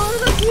も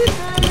出して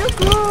ゆく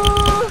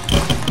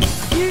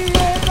言え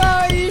な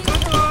いこ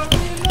とに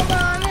のま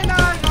れなが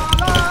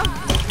ら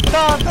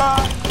ただ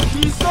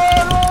ひそろ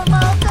ま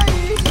た生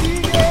き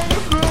てゆ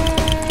く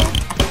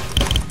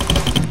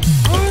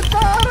うた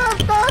ら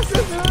た切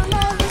な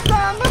さ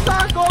また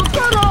心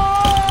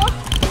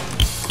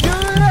揺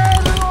れ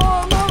る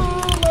思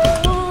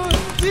う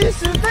自し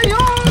てよ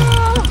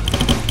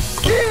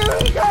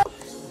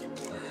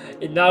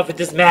Enough with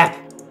this map.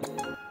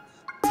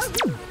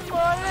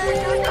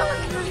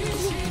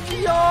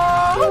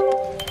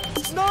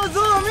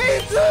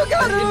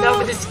 Enough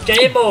with this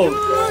game mode.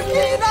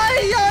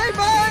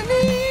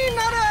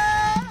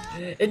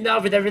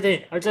 Enough with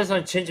everything. I just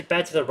want to change it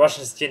back to the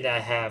Russian skin that I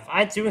have.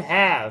 I do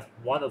have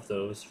one of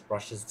those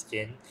Russian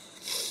skin.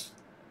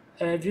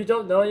 If you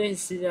don't know, you can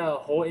see the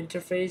whole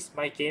interface.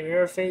 My game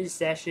interface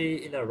is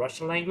actually in the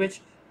Russian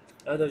language.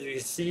 I don't know if you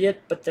can see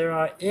it, but they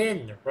are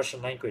in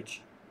Russian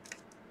language.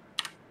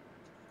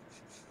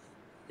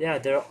 Yeah,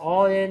 they're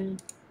all in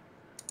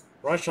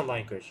Russian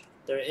language.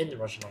 They're in the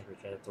Russian language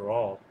after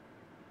all.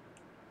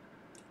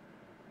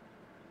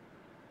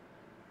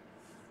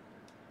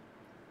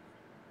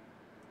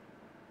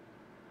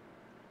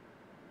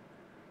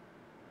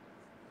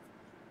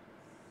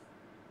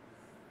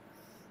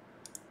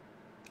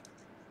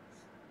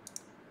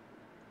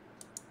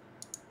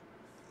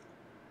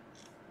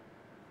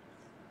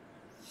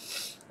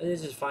 I need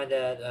to find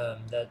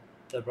that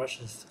the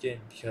Russian skin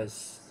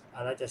because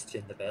I like that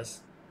skin the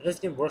best. And that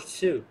skin works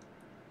too.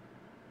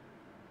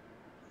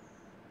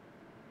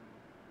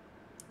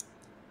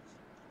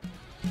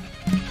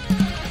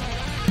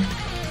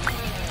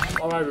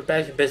 Alright, we're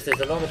back in business.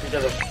 I don't know if you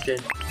have a skin.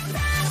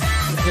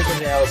 Let's do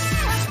something else.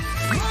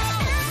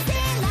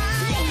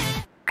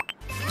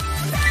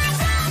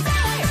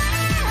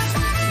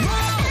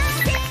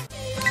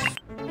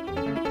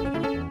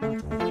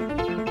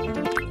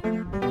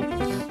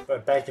 We're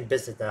back in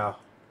business now.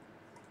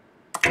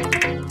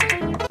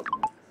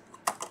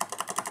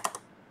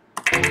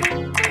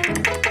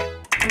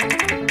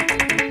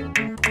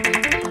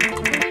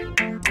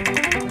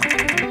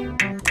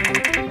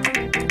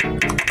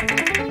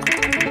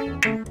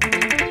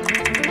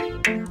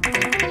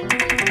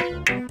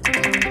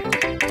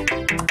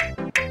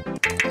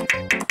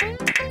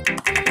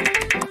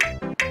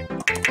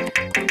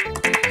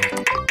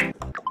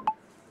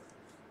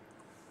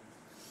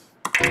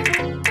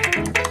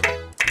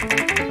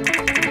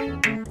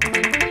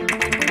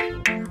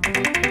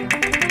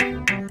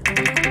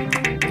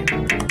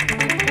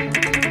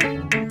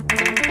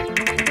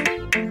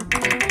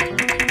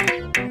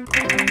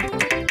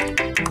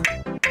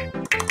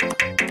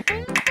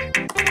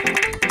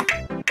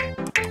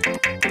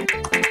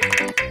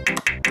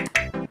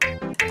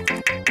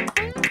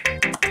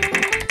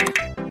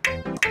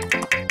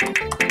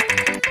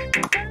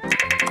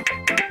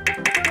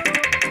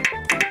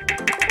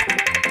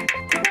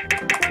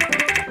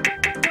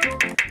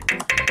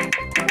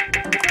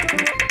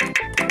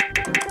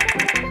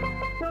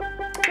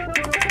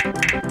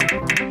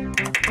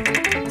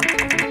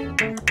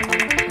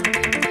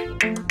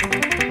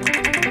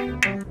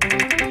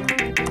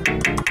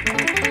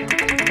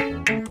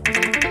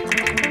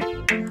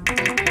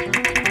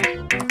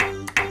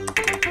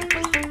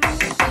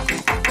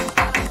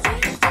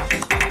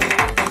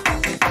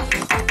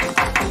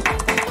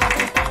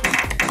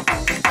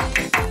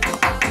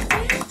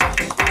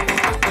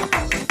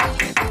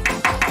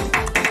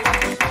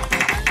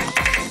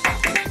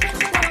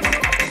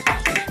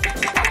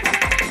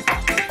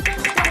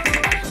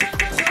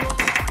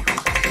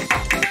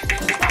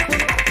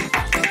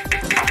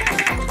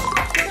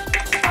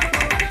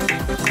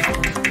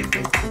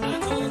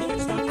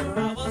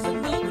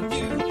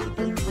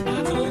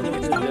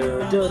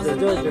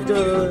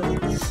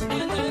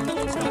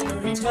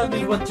 Tell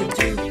me what to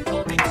do.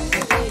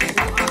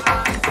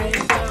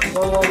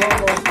 Whoa, whoa, whoa,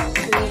 whoa.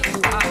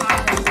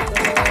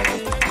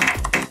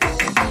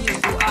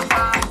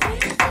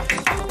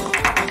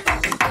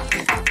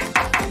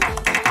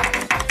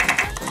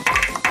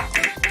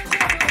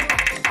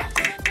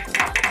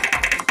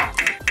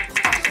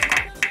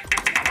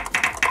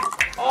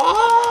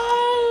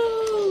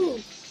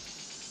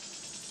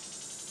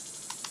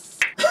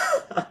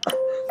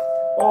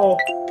 Oh,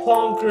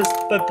 Pongers,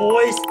 my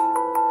boys.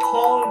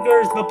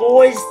 Pongers, my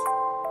boys.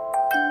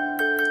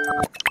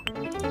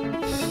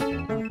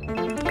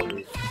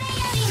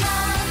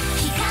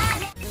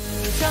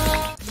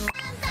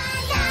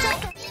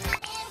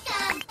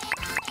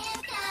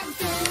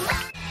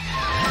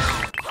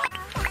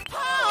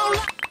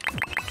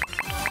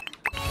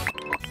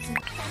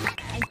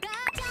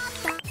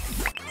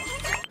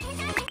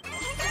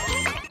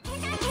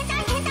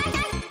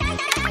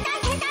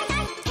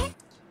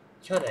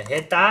 看的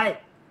hentai.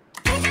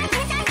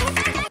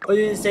 Or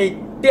you can say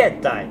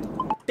变态.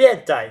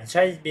 变态 in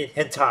Chinese means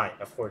hentai,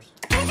 of course.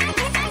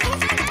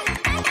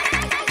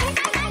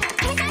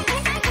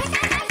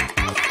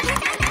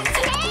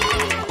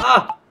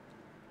 Ah!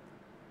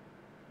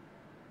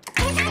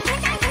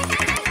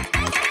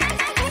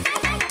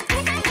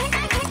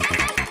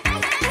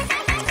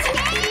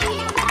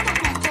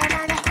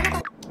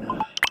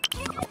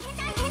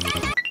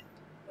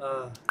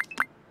 Ah.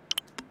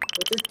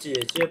 我的姐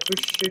姐不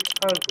是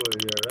泰国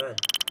人，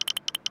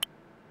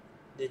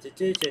你的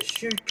姐姐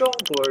是中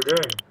国人，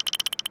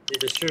你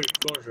的是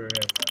中国人吗？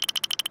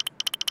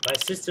 My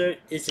sister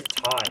isn't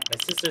Thai. My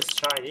sister's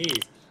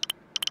Chinese.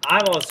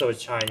 I'm also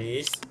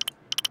Chinese.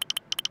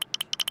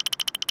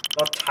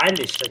 Not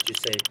Thailish, that you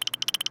say.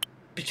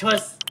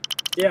 Because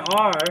there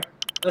are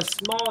a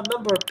small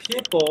number of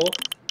people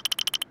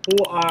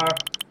who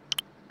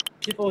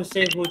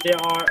say who they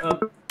are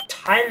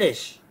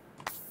Thailish.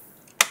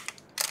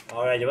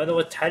 Alright, you wanna know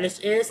what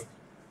Thailish is?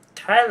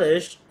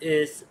 Thailish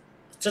is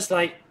just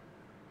like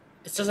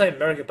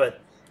America, but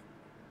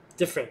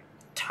different.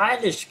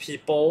 Thailish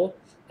people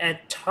and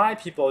Thai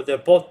people, they're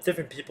both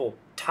different people.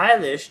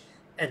 Thailish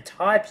and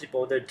Thai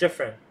people, they're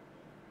different.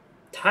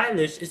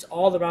 Thailish is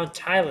all around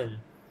Thailand,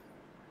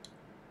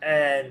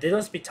 and they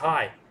don't speak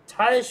Thai.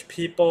 Thailish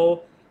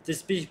people, they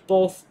speak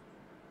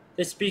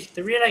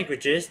 3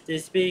 languages. They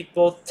speak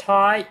both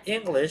Thai,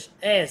 English,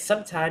 and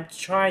sometimes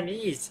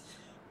Chinese,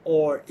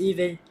 or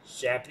even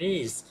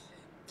Japanese.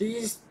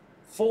 These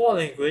 4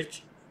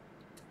 languages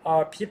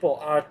are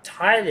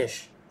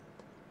Thailish.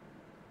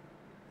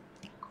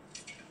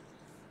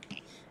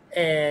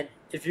 And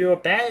if you're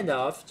bad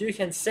enough, you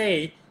can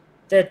say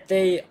that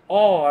they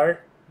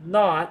are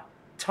not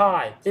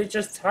Thai. They're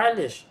just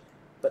Thailish.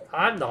 But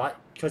I'm not,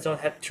 because I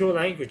have 2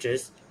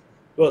 languages.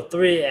 Well,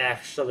 3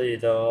 actually,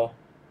 though.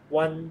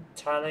 1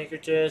 Thai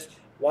languages,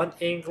 1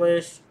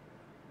 English,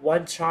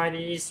 1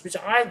 Chinese, which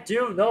I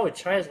do know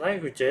Chinese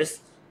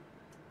languages.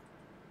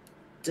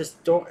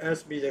 Just don't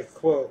ask me to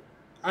quote.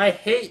 I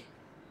hate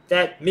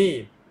that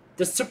meme.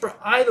 The Super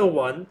Idol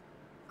one,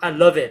 I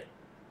love it.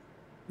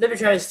 Let me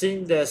try to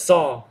sing the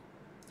song.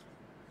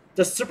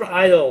 The Super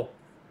Idol.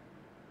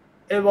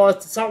 The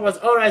song was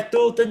Alright,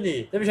 do the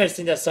knee. Let me try to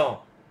sing that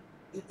song.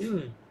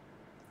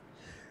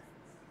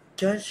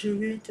 感受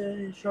你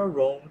的笑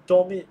容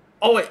多美.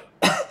 Oh wait.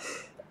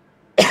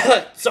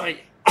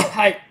 Sorry.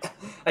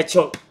 I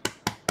choked.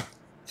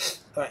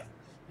 Alright,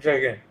 try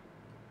again.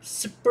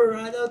 Super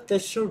Idol 的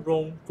笑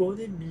容过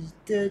得你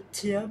的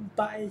甜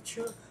白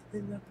球，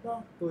你那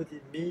模糊的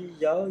迷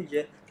谣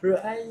言，热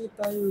爱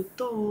150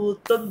度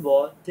等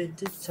我，天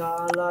天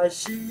茶来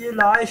袭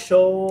来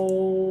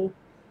手。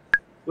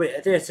Wait,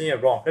 I think I sing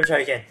it wrong. Let me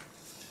try again.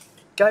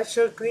 感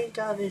受green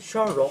家的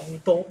笑容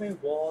多美，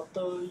我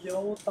都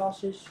有大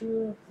些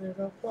是那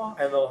个花。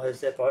I don't know how to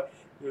say that part.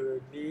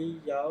 热迷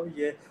谣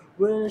言，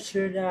为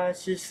是那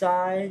些塞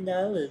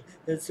男人，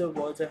但是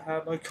我在海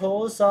门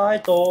口塞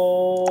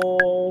多。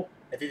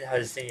I didn't know how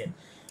to sing it.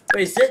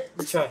 Wait, is it?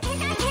 Let's try.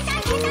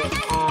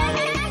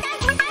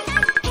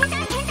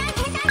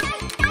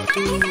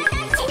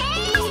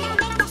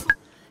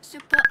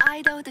 Super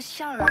Idol 的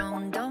笑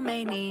容都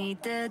没你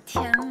的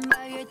甜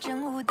，8月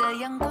正午的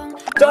阳光都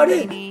Got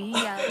没 it! 你耀。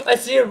I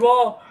see it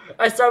wrong.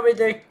 I start with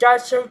the 感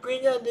受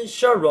green 家的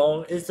笑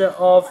容 instead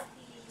of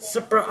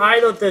Super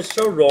Idol 的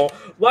笑容。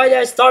Why did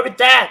I start with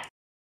that?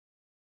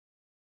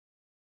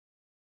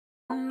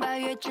 8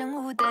月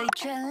正午的一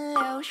圈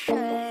流水，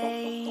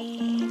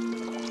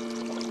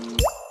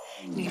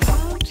你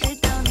不知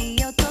道你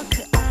有多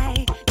可爱，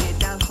跌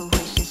倒后会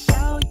傻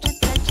笑着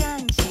再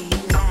站起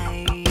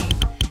来。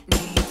你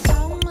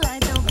从来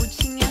都不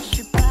轻言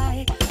失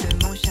败，对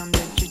梦想的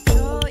执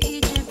着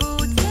一直不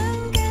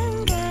曾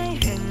更改。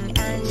很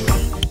安心，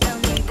当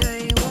你对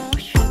我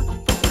说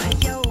不怕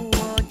有我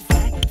在，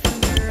放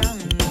着让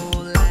我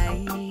来，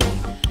勇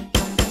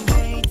敢对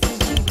自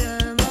己的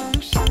梦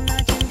想那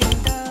坚定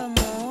的模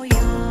样。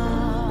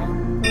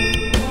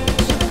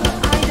Super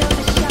Idol 的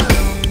笑容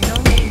都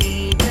没你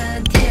的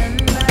甜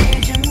，8月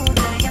正午的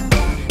阳光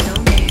都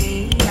没你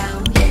耀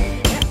眼，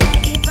热爱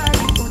150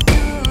度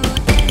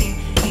的你，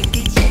一滴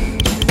青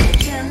春的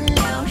蒸馏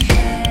水，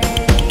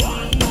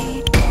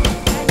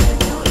在这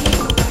独一无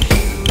二属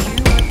于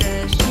我的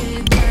时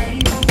代，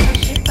梦想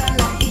是斑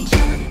斓一场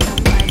澎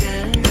湃的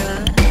热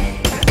爱，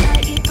热爱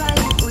150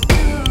度的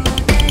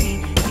你，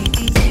一滴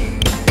青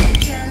春的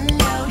蒸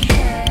馏水，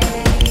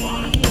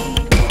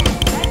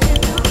在这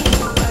独一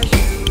无二属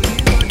于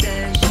我的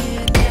时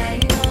代，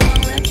我忘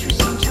了初心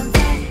常在，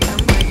赶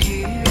快去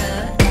热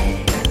爱，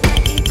热爱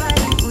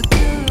150度的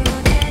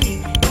你，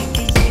一滴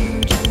青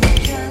春的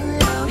蒸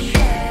馏水，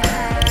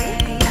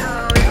都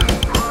有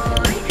活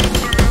力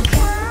盛开，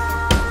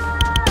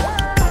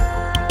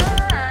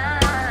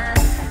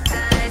再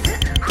次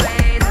回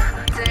到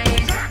最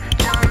佳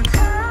状态，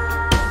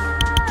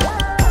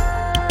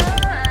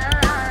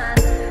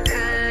可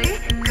以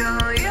够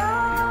用。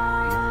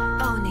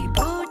哦，你不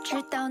知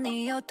道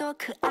你有多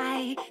可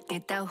爱，跌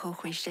倒后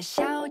会傻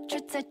笑着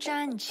再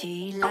站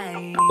起来。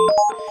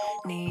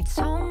你你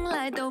从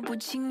来都不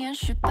轻言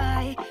失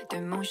败，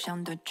对梦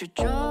想的执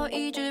着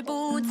一直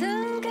不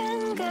曾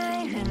更改，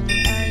很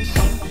安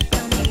心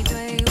当你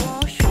对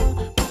我说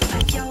不怕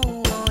有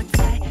我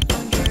在，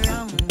放着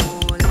让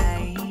我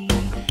来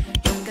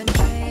勇敢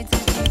追自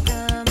己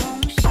的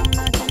梦想，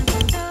那坚定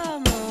的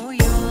模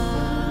样，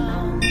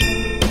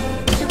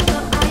像朵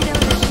爱掉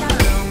的笑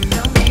容，都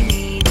没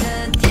你的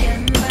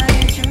甜，八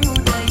月正午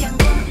的阳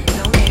光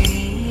都没你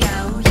耀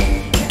眼，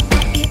热爱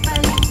一百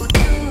零5度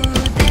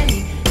的你，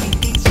你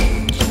比青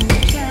春的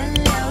全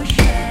流水，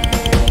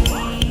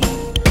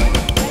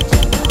在这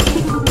独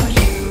一无二属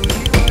于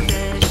我的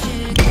时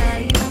代，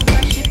哪怕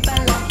是白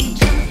了一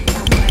场痛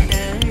快的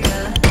热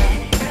爱，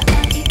热爱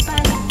一百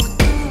零5度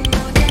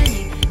的你，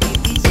你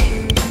比青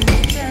春的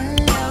全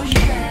流水，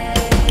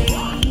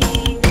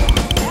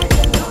在这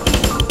独一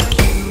无二属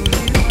于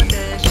我的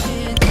时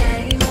代，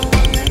莫忘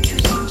了初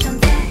心常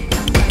在，痛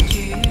快去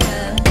热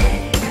爱，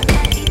热爱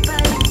一百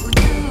零5度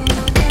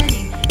的你，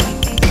你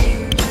比青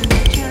春的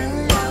全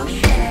流水。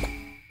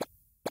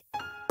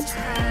太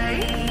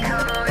好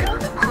有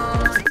活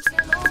力，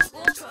我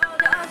说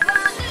大话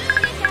是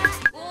离开，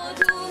我涂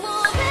抹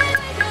卑微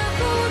的孤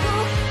独，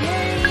愿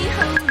以后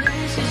能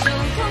携手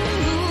共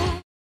度。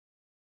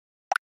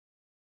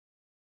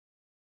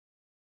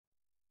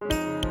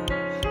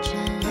缠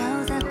绕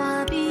在画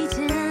笔间，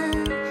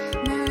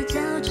那交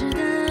织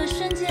的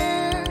瞬间，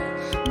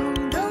懵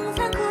懂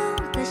残酷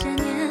的想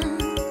念，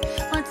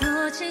化作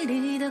凄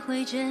厉的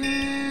灰烬。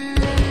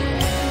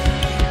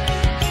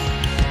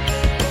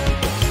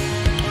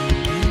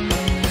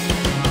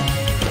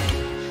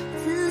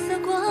紫色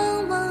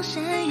光芒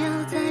闪耀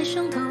在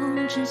双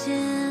瞳之间，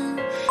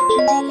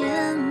纯净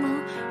眼眸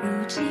如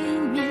镜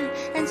面，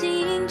安静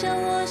映照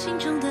我心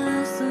中的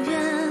夙愿。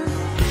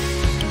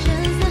橙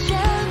色旋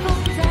风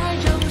在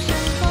众生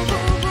仿佛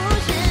不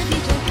是疲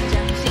倦，掌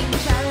心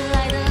传来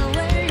的温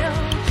柔，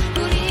鼓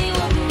励我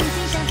不停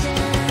向前。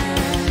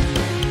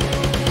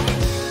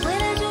未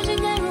来究竟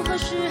该如何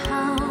是好？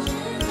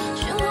漩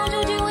涡究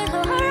竟为何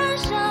而燃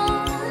烧？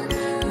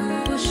如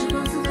果时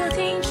光此刻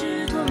停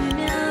止多美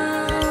妙。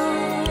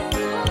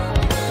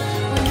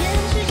我延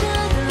续着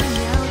的描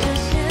着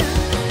线，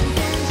你感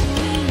情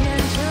依然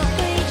这灰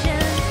烬，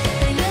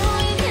但有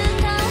一天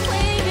它会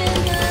变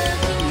得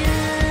惊艳，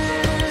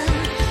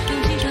用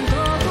青春做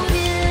铺垫。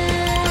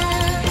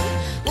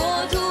我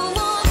涂抹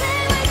卑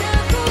微的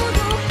孤独，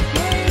愿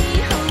以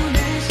后能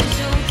携手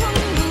共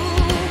度。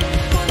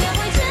我描绘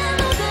前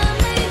路的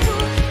美图，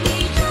你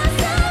着色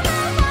的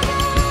画布。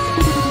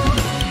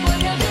我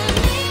跳着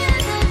迷人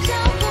的脚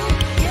步，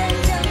愿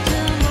将这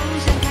梦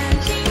想看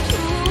清楚。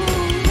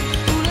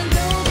无论走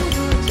途多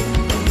艰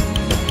苦，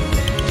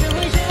这灰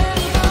烬里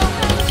包含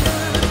着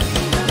心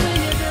中岁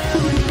月的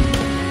温度。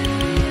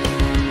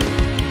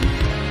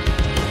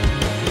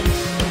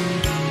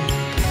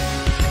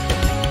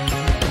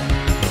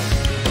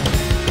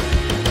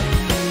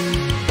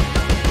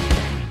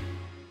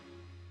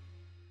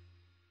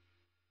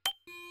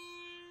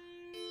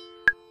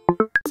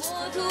我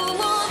涂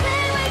抹卑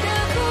微的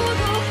孤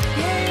独，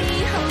愿以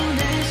后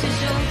能携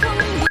手共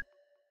度。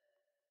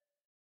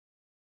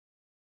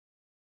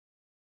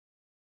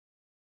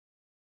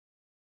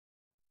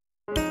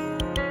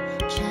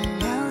缠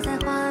绕在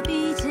画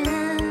笔间，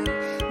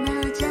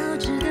那交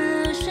织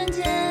的瞬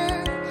间，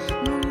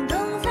懵懂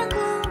残酷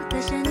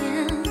的想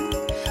念，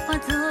化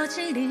作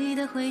凄厉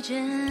的灰烬。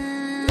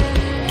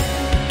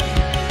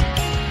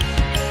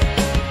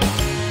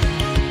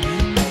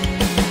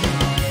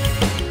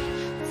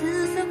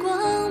紫色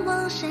光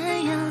芒闪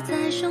耀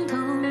在双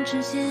瞳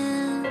之间，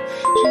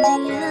纯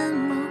净眼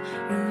眸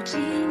如镜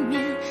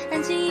面，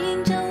安静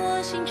映照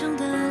我心中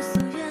的夙